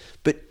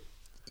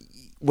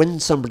when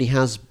somebody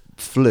has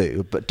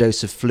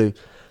dose of flu,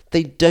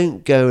 they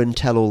don't go and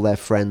tell all their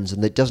friends,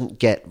 and it doesn't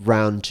get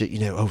round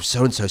to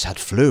so and so's had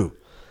flu.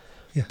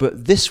 Yeah.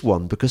 But this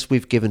one, because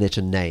we've given it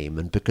a name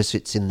and because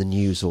it's in the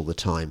news all the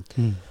time,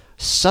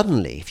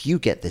 suddenly, if you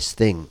get this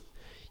thing,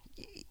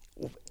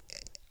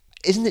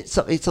 isn't it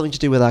something to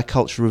do with our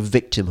culture of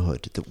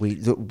victimhood? That we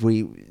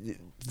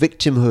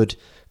victimhood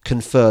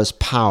confers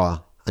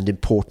power and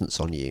importance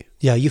on you.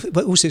 Yeah,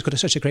 but also it's got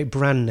such a great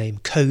brand name,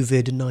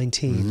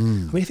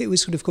 COVID-19. I mean, if it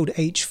was sort of called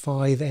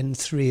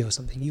H5N3 or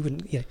something, you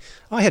wouldn't.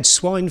 I had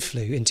swine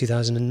flu in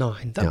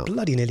 2009. That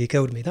bloody nearly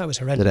killed me. That was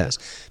horrendous.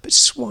 But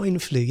swine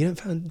flu, you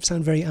don't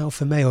sound very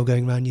alpha male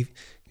going around. You're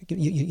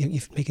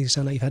making it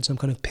sound like you've had some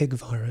kind of pig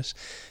virus.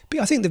 But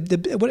I think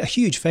what a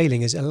huge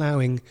failing is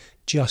allowing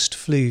just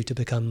flu to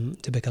become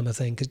a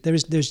thing, because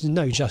there's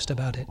no just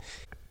about it.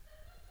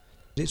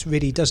 It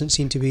really doesn't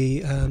seem to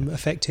be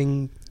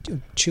affecting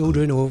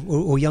children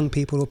or young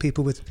people or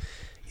people with,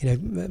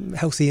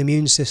 healthy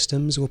immune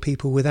systems or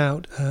people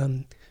without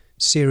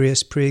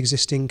serious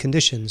pre-existing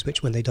conditions,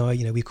 which when they die,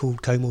 we call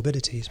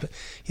comorbidities. But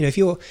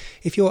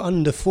if you're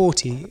under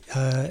 40,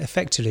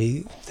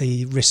 effectively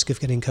the risk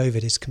of getting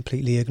COVID is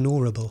completely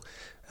ignorable.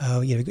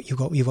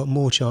 You've got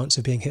more chance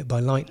of being hit by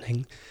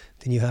lightning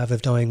than you have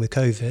of dying with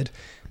COVID.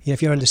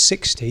 If you're under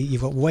 60,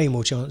 you've got way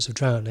more chance of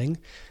drowning.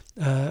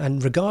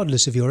 And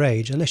regardless of your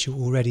age, unless you're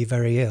already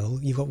very ill,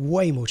 you've got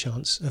way more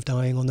chance of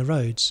dying on the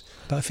roads.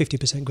 About a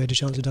 50% greater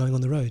chance of dying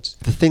on the roads.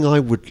 The thing I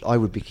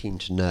would be keen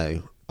to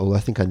know, although I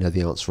think I know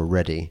the answer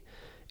already,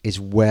 is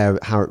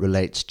how it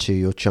relates to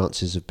your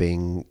chances of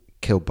being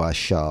killed by a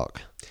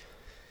shark.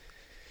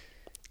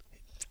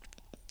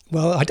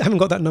 Well, I haven't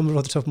got that number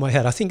off the top of my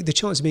head. I think the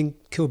chance of being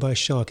killed by a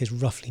shark is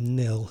roughly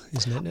nil,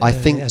 isn't it? I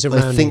think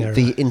error.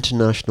 The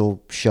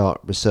international shark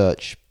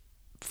research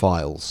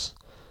files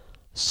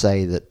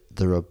say that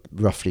there are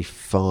roughly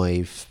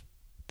 5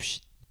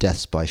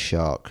 deaths by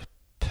shark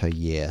per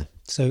year.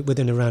 So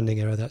within a rounding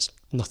error, that's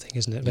nothing,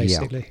 isn't it,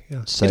 basically?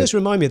 Yeah. So, it does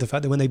remind me of the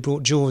fact that when they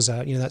brought Jaws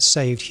out, that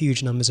saved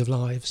huge numbers of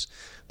lives,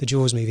 the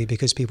Jaws movie,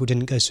 because people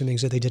didn't go swimming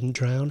so they didn't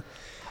drown.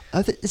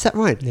 Is that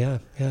right? Yeah.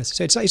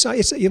 So it's one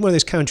of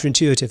those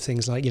counterintuitive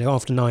things, like,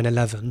 after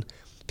 9/11,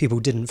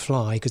 people didn't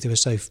fly because they were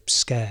so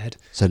scared.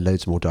 So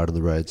loads more died on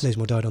the roads.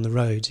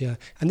 Yeah.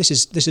 And this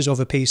is of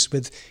a piece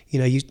with,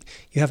 you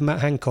have Matt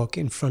Hancock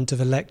in front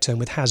of a lectern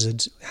with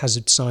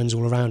hazard signs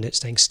all around it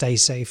saying, stay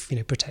safe,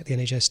 protect the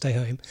NHS, stay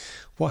home.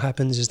 What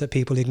happens is that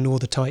people ignore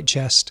the tight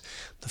chest,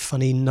 the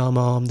funny numb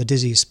arm, the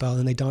dizzy spell,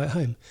 and they die at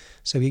home.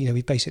 So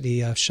we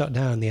basically shut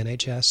down the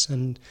NHS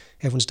and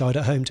everyone's died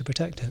at home to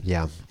protect it.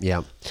 Yeah.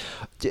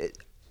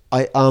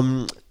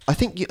 I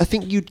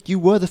think you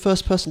were the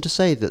first person to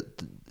say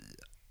that,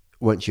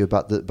 weren't you,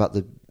 about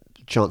the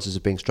chances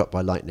of being struck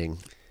by lightning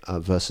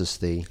versus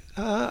the...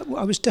 I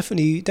was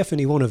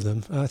definitely one of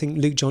them. I think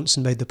Luke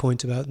Johnson made the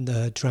point about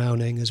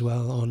drowning as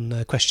well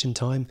on Question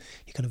Time.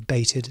 He kind of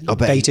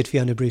baited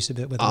Fiona Bruce a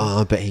bit with that.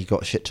 I bet he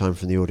got shit time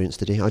from the audience,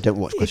 did he? I don't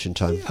watch Question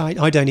Time.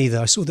 I don't either.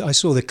 I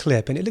saw the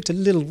clip, and it looked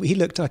he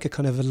looked like a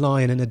kind of a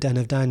lion in a den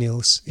of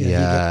Daniels.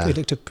 Yeah.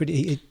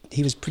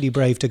 He was pretty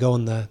brave to go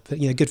on there. But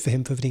good for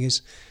him for putting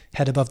his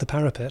head above the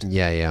parapet.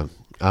 Yeah.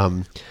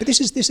 But this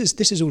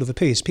is all of a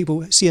piece.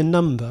 People see a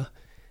number.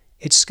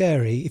 It's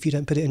scary if you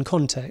don't put it in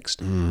context.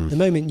 The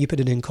moment you put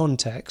it in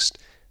context,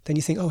 then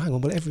you think, oh, hang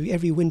on, well,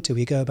 every winter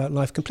we go about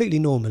life completely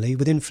normally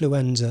with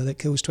influenza that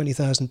kills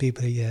 20,000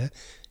 people a year.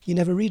 You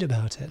never read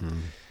about it.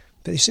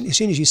 But as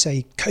soon as you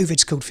say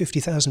COVID's killed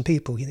 50,000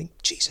 people, you think,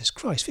 Jesus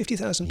Christ,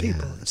 50,000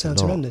 people. It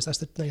sounds horrendous.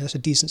 That's a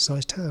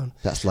decent-sized town.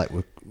 That's like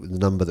the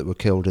number that were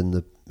killed in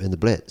the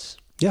Blitz.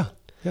 Yeah.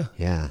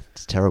 Yeah,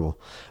 it's terrible.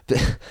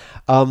 But,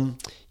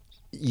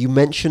 you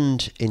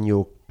mentioned in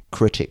your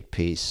critic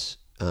piece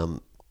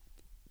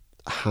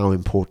how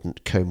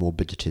important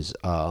comorbidities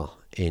are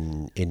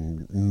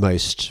in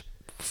most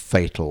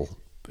fatal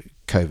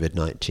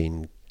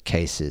COVID-19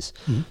 cases.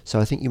 So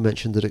I think you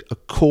mentioned that a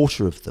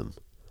quarter of them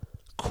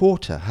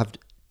have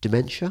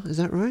dementia. Is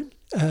that right?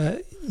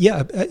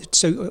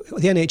 So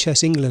the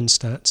NHS England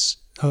stats.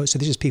 So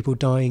this is people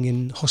dying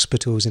in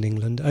hospitals in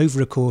England.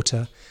 Over a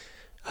quarter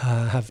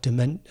have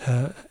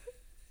dementia.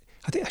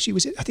 I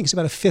think it's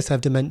about a fifth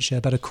have dementia.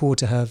 About a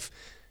quarter have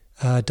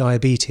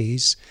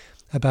diabetes.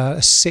 About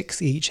a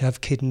sixth each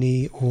have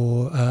kidney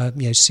or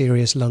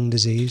serious lung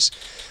disease.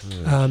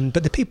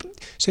 But the people,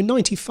 so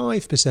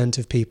 95%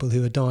 of people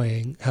who are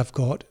dying have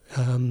got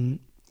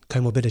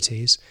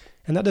comorbidities,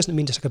 and that doesn't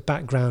mean just like a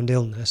background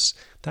illness.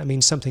 That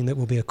means something that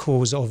will be a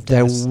cause of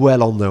death. They're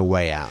well on their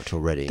way out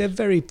already. They're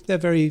very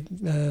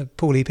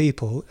poorly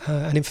people,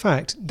 and in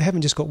fact, they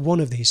haven't just got one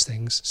of these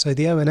things. So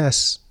the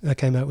ONS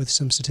came out with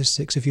some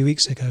statistics a few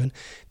weeks ago, and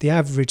the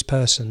average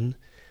person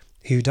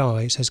who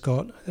dies has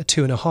got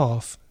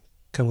 2.5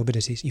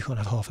 comorbidities. You can't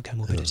have half a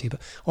comorbidity,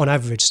 but on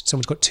average,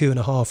 someone's got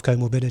 2.5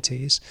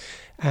 comorbidities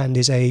and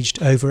is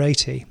aged over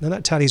 80. Now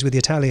that tallies with the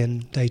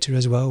Italian data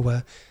as well,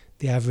 where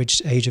the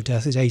average age of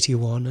death is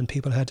 81, and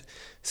people had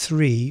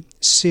 3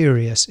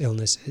 serious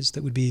illnesses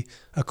that would be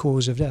a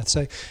cause of death.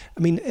 So, I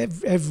mean,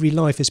 every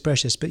life is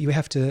precious, but you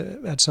have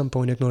to, at some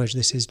point, acknowledge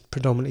this is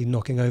predominantly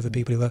knocking over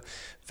people who are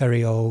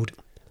very old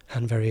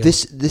and very ill. It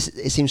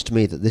seems to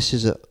me that this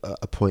is a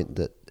point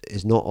that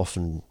is not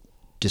often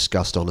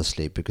discussed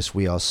honestly, because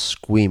we are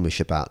squeamish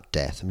about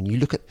death. I mean, you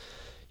look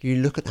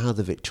at how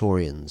the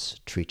Victorians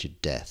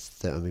treated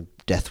death. I mean,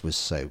 death was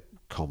so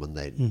common.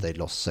 They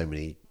lost so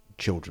many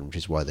children, which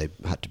is why they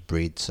had to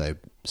breed so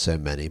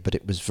many. But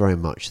it was very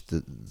much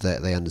that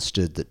they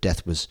understood that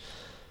death was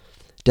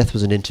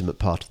an intimate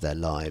part of their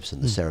lives,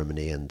 and the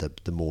ceremony and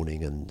the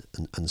mourning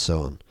and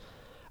so on.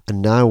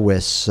 And now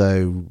we're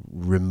so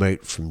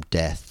remote from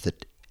death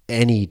that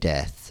any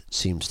death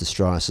seems to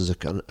strike us as a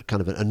kind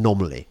of an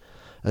anomaly,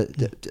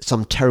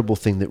 some terrible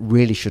thing that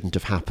really shouldn't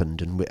have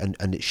happened,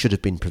 and it should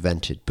have been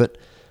prevented. But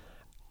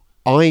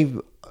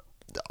I've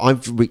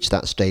reached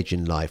that stage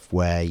in life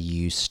where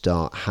you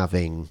start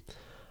having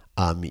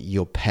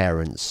your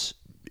parents'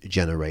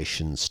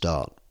 generation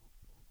start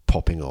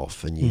popping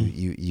off, and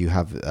you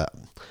have.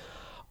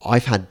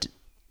 I've had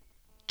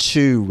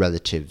 2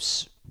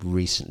 relatives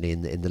recently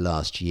in the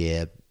last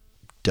year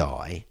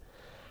die,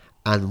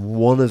 and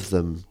one of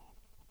them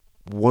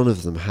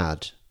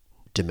had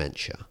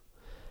dementia.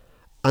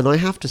 And I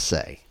have to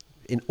say,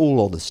 in all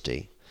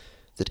honesty,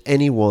 that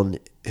anyone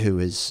who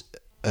has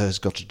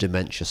got a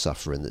dementia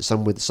suffering, that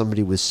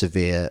somebody with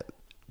severe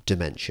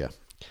dementia,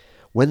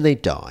 when they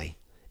die,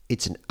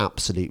 it's an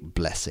absolute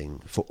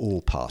blessing for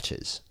all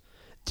parties.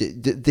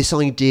 This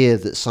idea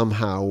that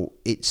somehow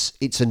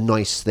it's a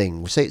nice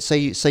thing. Say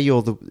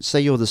you're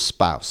the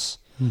spouse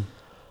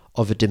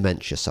of a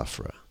dementia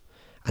sufferer,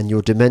 and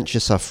your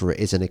dementia sufferer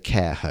is in a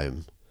care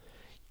home,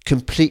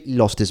 completely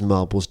lost his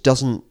marbles,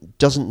 doesn't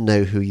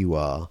know who you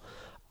are,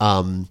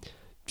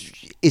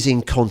 is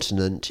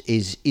incontinent,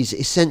 is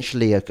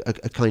essentially a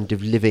kind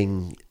of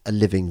living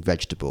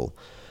vegetable,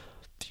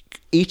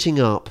 eating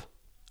up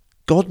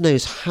God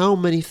knows how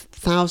many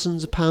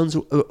thousands of pounds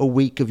a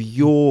week of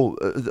your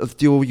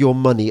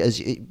money. As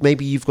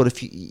maybe you've got a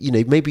few,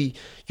 maybe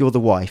you're the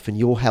wife and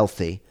you're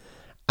healthy,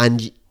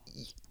 and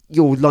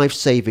your life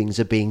savings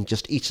are being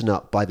just eaten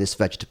up by this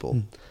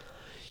vegetable.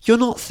 You're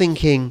not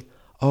thinking,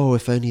 oh,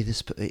 if only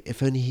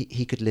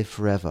he could live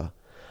forever.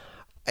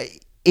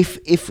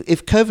 If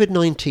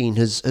COVID-19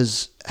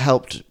 has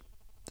helped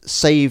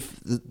save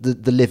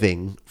the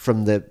living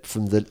from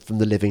the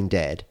living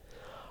dead,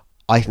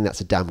 I think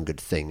that's a damn good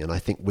thing, and I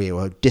think we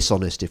are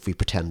dishonest if we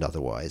pretend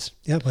otherwise.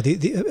 Yeah, well,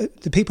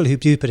 the people who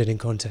do put it in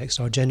context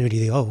are generally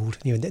the old.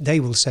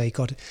 They will say,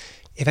 God,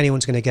 if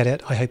anyone's going to get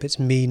it, I hope it's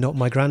me, not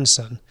my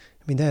grandson.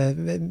 I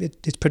mean,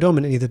 it's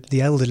predominantly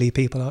the elderly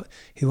people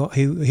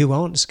who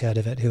aren't scared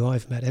of it, who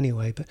I've met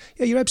anyway. But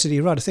yeah, you're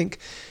absolutely right. I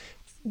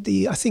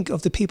think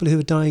of the people who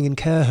are dying in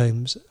care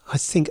homes, I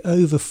think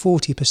over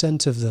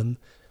 40% of them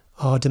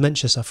are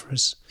dementia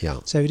sufferers. Yeah.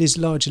 So it is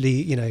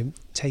largely,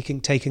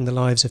 taking the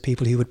lives of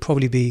people who would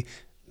probably be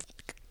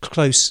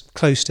close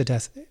to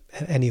death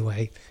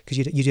anyway, because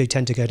you do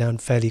tend to go down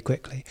fairly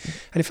quickly.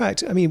 And in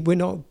fact, I mean, we're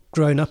not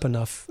grown up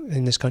enough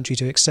in this country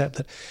to accept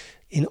that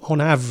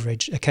on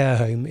average, a care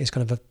home is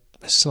kind of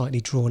a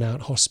slightly drawn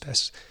out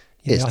hospice.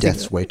 It's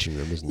death's waiting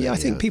room, isn't it? Yeah, I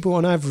think people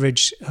on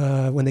average,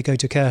 when they go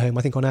to a care home,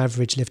 I think on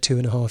average live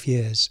 2.5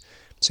 years.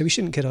 So we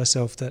shouldn't kid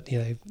ourselves that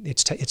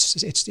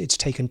it's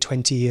taken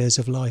 20 years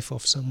of life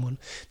off someone.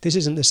 This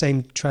isn't the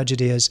same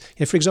tragedy as,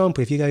 for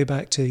example, if you go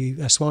back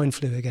to swine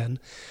flu again,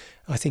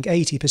 I think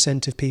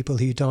 80% of people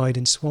who died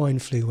in swine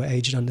flu were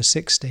aged under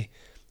 60.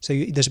 So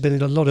there's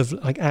been a lot of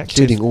active,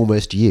 including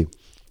almost you.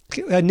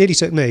 Nearly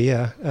took me,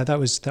 yeah. That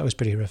was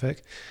pretty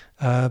horrific.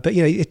 But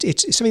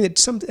it's something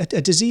that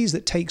a disease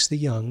that takes the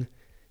young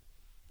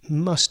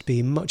must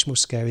be much more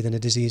scary than a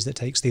disease that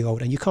takes the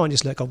old. And you can't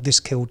just look, this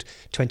killed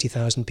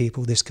 20,000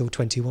 people, this killed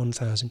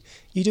 21,000.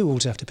 You do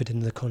also have to put it in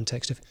the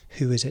context of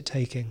who is it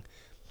taking.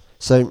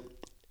 So,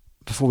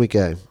 before we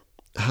go,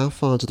 how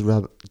far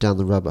down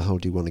the rabbit hole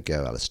do you want to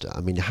go, Alistair?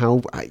 I mean,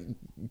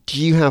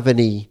 do you have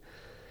any...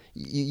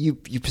 You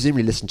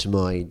presumably listen to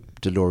my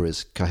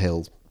Dolores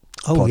Cahill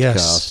podcast.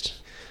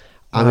 Yes.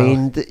 I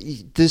mean,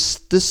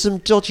 there's some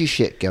dodgy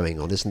shit going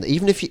on, isn't there?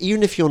 Even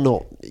if you're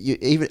not,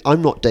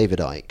 I'm not David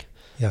Icke.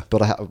 Yeah.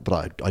 But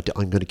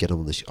I'm going to get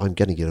on this. I'm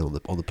going to get on the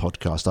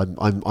podcast.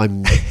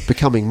 I'm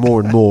becoming more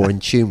and more in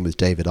tune with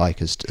David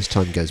Icke as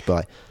time goes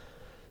by.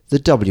 The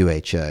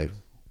WHO,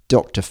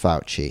 Dr.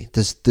 Fauci,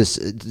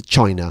 there's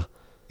China.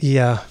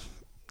 Yeah.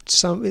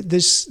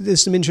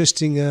 There's some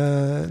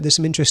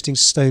interesting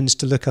stones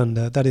to look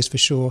under. That is for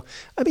sure.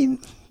 I mean,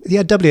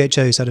 the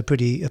WHO's had a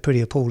pretty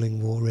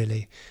appalling war,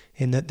 really,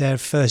 in that their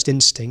first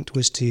instinct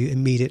was to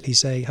immediately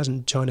say,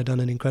 "Hasn't China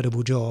done an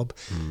incredible job?"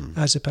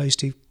 As opposed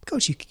to,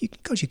 "God, you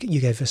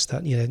gave us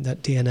that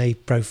that DNA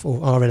profile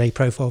or RNA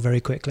profile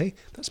very quickly.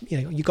 That's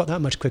you got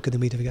that much quicker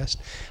than we'd have guessed."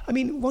 I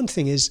mean, one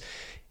thing is,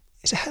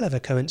 it's a hell of a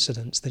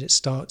coincidence that it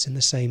starts in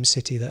the same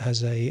city that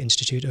has a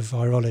Institute of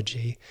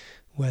Virology,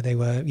 where they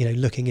were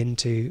looking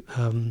into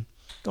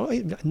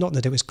not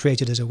that it was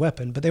created as a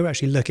weapon, but they were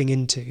actually looking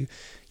into,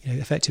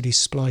 effectively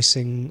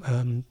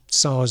splicing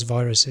SARS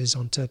viruses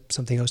onto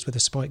something else with a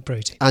spike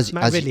protein.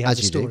 Matt Ridley had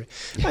the story.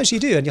 As you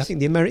do, and I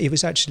think it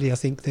was actually,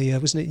 wasn't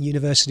it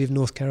University of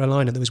North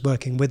Carolina that was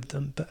working with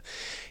them, but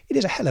it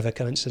is a hell of a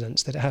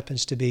coincidence that it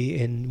happens to be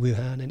in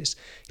Wuhan, and it's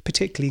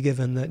particularly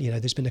given that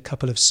there's been a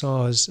couple of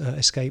SARS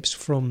escapes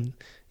from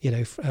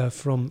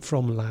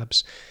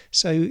labs.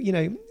 So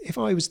if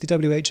I was the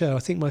WHO, I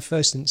think my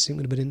first instinct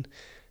would have been,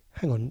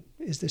 hang on,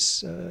 is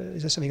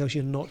there something else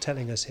you're not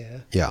telling us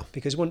here? Yeah.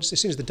 Because as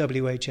soon as the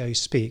WHO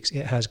speaks,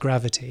 it has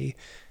gravity.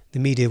 The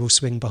media will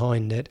swing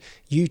behind it.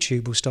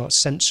 YouTube will start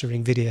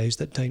censoring videos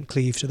that don't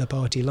cleave to the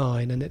party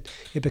line, and it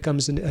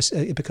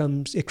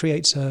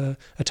creates a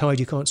tide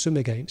you can't swim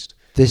against.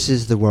 This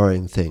is the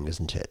worrying thing,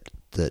 isn't it?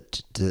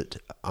 That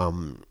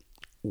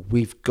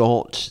we've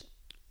got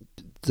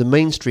the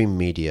mainstream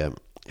media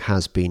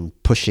has been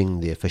pushing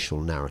the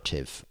official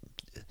narrative,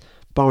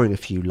 barring a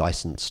few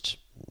licensed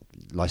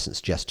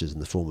gestures in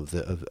the form of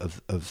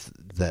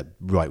their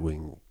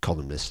right-wing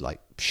columnists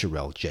like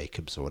Sherelle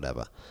Jacobs or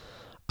whatever,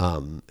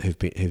 who've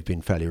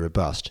been fairly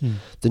robust.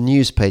 The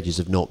news pages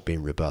have not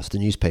been robust. The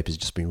newspapers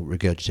have just been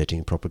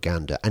regurgitating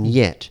propaganda. And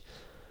yet,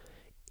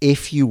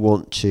 if you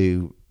want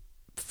to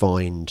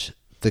find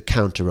the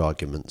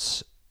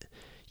counter-arguments,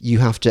 you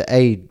have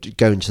to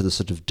go into the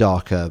sort of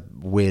darker,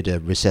 weirder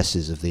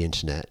recesses of the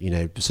internet,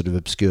 sort of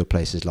obscure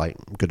places like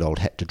good old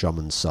Hector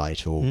Drummond's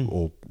site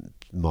or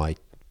my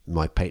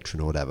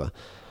Patreon or whatever.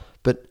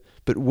 But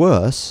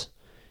worse,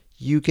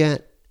 you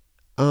get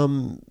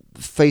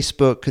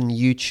Facebook and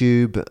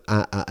YouTube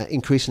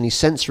increasingly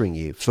censoring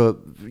you for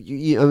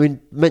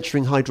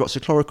mentioning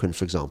hydroxychloroquine,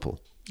 for example.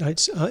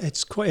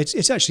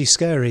 It's actually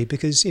scary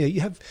because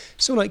you have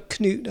someone like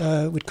Knut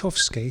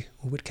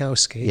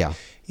Witkowski. Yeah.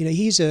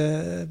 He's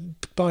a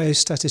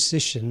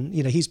biostatistician.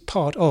 He's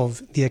part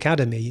of the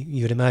academy.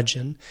 You would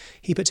imagine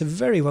he puts a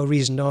very well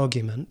reasoned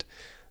argument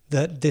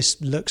that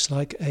this looks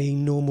like a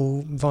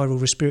normal viral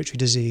respiratory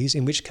disease,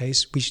 in which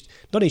case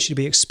not only should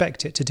we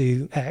expect it to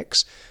do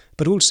X,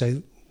 but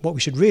also what we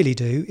should really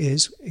do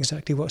is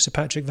exactly what Sir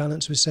Patrick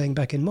Vallance was saying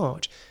back in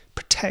March: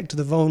 protect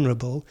the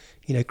vulnerable,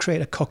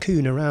 create a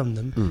cocoon around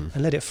them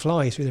and let it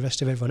fly through the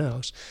rest of everyone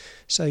else.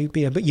 So,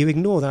 but you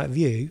ignore that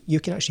view,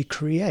 you can actually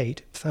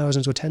create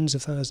thousands or tens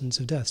of thousands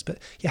of deaths. But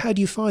how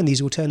do you find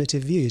these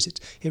alternative views? It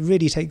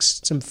really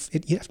takes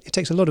it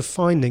takes a lot of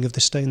finding of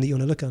the stone that you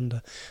want to look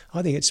under.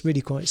 I think it's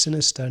really quite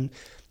sinister. And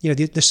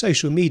the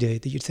social media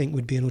that you'd think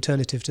would be an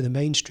alternative to the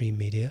mainstream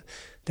media,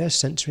 they're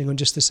censoring on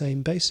just the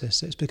same basis.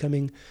 So it's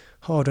becoming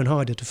harder and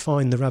harder to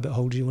find the rabbit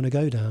holes you want to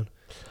go down.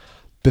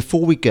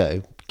 Before we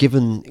go,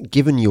 given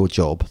your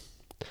job,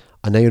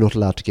 I know you're not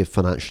allowed to give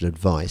financial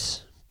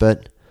advice,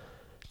 but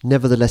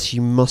nevertheless,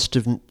 you must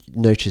have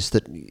noticed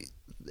that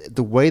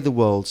the way the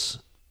world's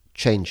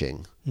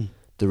changing,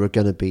 there are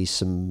going to be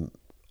some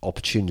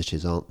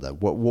opportunities, aren't there?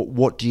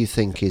 What do you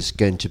think is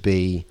going to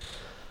be?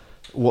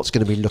 What's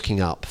going to be looking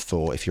up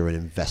for if you're an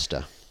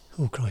investor?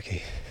 Oh,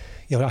 crikey.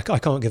 I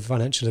can't give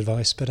financial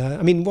advice, but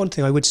one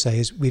thing I would say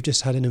is we've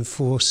just had an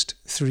enforced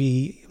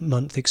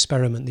 3-month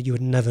experiment that you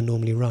would never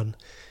normally run,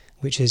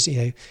 which is,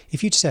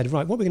 if you'd said,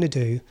 right, what we're going to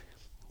do,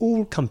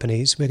 all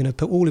companies, we're going to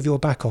put all of your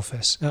back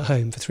office at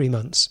home for 3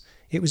 months.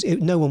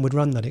 No one would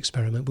run that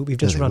experiment, but we've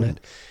just run it.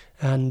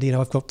 And,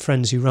 I've got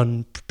friends who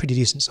run pretty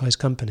decent sized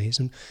companies,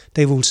 and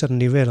they've all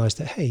suddenly realised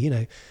that,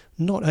 hey,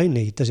 not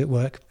only does it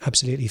work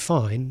absolutely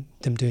fine,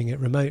 them doing it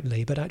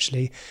remotely, but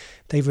actually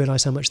they've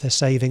realised how much they're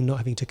saving not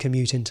having to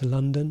commute into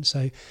London.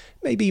 So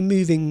maybe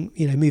moving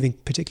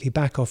particularly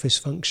back office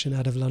function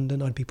out of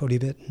London, I'd be probably a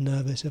bit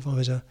nervous if I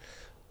was a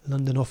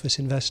London office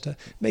investor.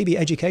 Maybe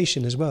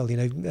education as well.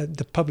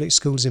 The public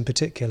schools in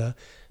particular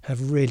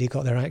have really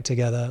got their act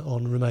together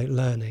on remote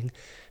learning.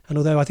 And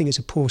although I think it's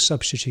a poor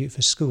substitute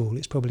for school,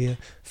 it's probably a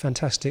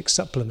fantastic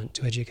supplement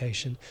to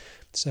education.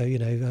 So,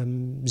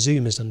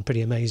 Zoom has done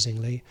pretty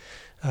amazingly.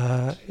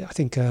 I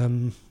think,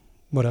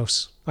 what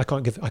else? I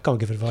can't give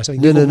advice. I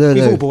think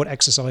we've all bought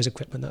exercise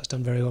equipment. That's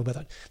done very well,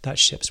 but that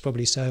ship's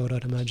probably sailed,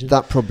 I'd imagine.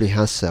 That probably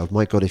has sailed.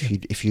 My God,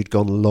 if you'd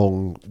gone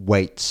long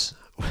weights.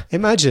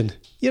 Imagine.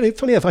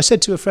 Funny enough, I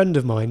said to a friend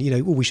of mine,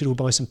 we should all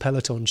buy some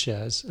Peloton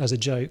shares as a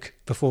joke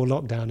before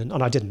lockdown,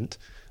 and I didn't.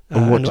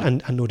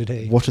 And nor did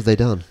he. What have they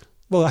done?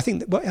 Well, I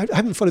think I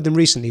haven't followed them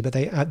recently, but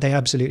they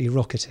absolutely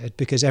rocketed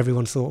because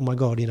everyone thought, oh my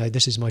God,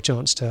 this is my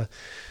chance to,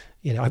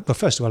 well,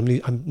 first of all,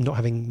 I'm not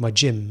having my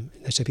gym,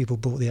 so people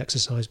bought the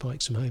exercise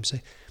bikes from home. So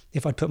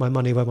if I'd put my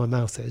money where my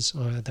mouth is,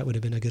 that would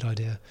have been a good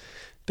idea.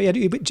 But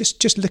yeah,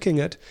 just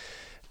looking at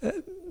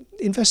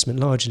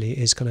investment largely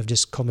is kind of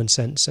just common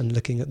sense and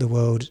looking at the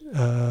world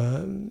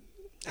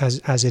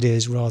as it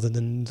is rather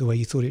than the way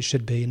you thought it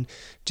should be, and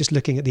just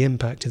looking at the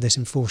impact of this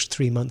enforced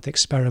 3-month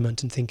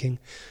experiment and thinking,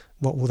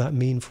 what will that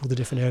mean for all the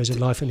different areas of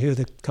life, and who are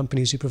the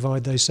companies who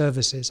provide those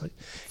services?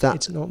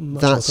 It's not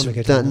much more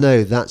complicated. I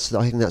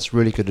think that's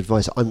really good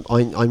advice.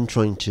 I'm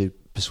trying to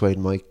persuade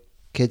my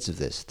kids of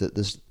this, that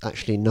there's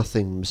actually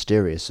nothing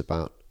mysterious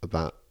about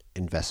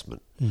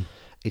investment.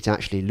 It's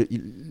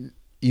actually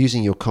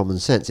using your common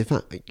sense.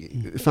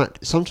 In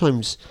fact,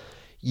 sometimes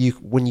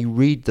when you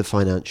read the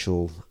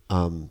financial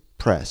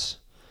press,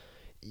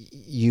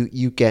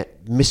 you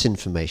get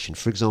misinformation.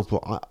 For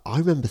example, I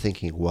remember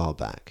thinking a while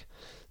back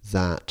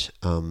that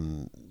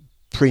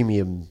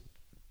premium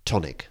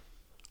tonic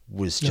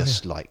was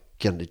just like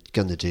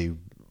gonna do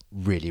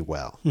really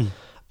well.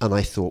 And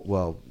I thought,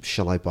 well,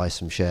 shall I buy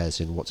some shares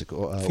in what's it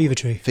called?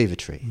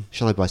 Fevertree.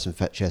 Shall I buy some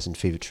shares in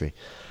Fevertree?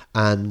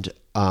 And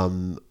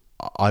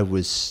I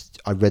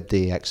read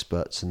the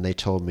experts, and they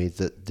told me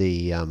that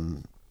the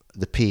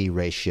PE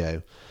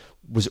ratio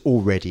was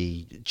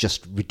already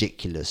just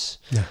ridiculous.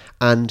 Yeah.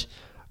 And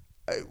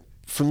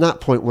from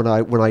that point, when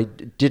I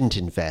didn't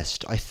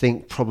invest, I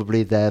think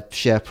probably their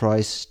share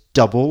price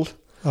doubled.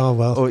 Oh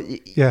well,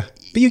 yeah.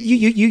 But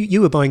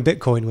you were buying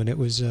Bitcoin when it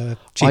was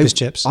cheap as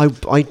chips. I was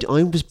buying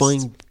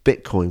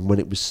Bitcoin when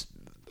it was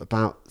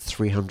about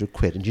 300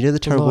 quid. And do you know the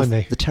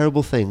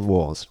terrible thing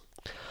was,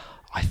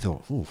 I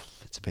thought,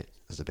 it's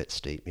a bit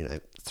steep,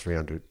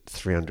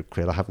 300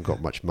 quid. I haven't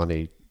got much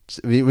money.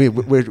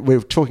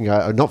 We're talking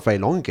not very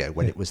long ago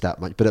when it was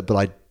that much, but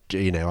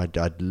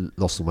I'd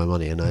lost all my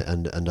money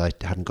and I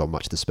hadn't got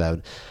much to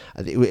spare.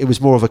 It was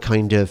more of a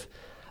kind of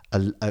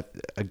a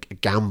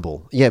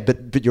gamble. Yeah,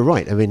 but you're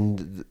right. I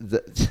mean,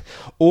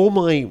 all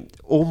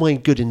my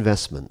good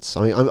investments.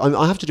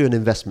 I have to do an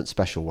investment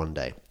special one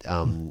day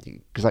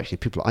because actually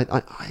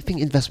I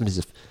think investment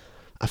is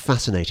a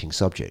fascinating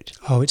subject.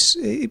 Oh, it's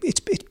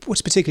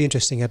what's particularly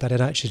interesting about it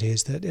actually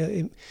is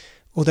that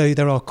although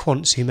there are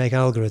quants who make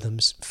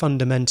algorithms,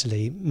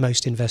 fundamentally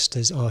most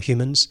investors are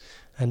humans,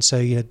 and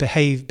so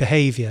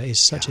behavior is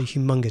such a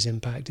humongous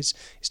impact. It's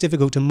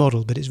difficult to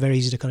model, but it's very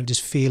easy to kind of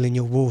just feel in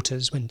your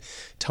waters when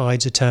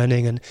tides are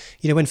turning. And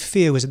when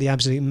fear was at the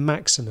absolute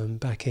maximum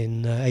back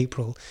in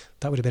April,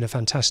 that would have been a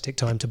fantastic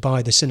time to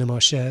buy the cinema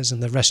shares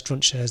and the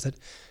restaurant shares that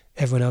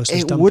everyone else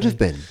was dumping. It would have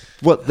been.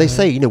 What they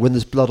say, when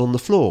there's blood on the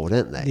floor,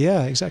 don't they?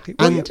 Yeah, exactly.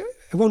 And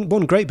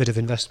one great bit of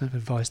investment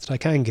advice that I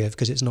can give,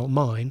 because it's not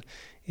mine,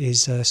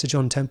 is Sir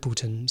John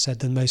Templeton said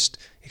the most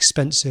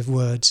expensive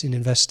words in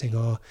investing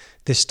are,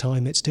 "This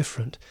time it's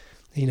different."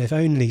 If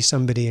only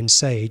somebody in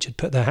Sage had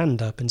put their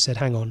hand up and said,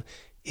 "Hang on,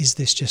 is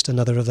this just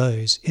another of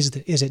those? Is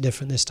it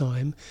different this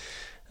time?"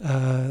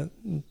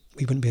 We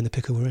wouldn't be in the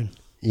pickle we're in.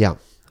 Yeah.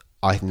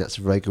 I think that's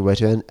a very good way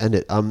to end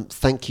it.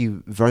 Thank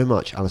you very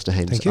much, Alistair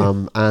Haimes. Thank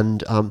you.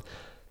 And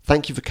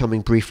thank you for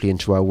coming briefly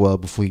into our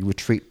world before you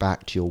retreat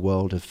back to your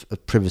world of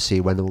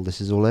privacy when all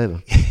this is all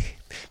over.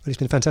 Well, it's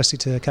been fantastic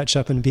to catch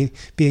up and be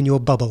in your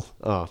bubble.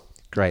 Oh,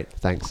 great.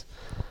 Thanks.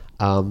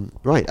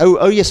 Right.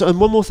 Oh, yes. And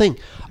one more thing.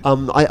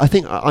 I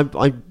think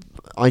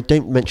I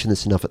don't mention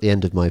this enough at the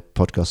end of my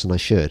podcast, and I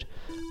should.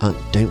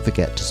 Don't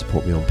forget to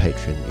support me on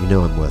Patreon.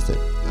 I'm worth it.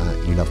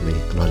 You love me,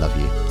 and I love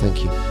you.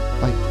 Thank you.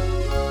 Bye.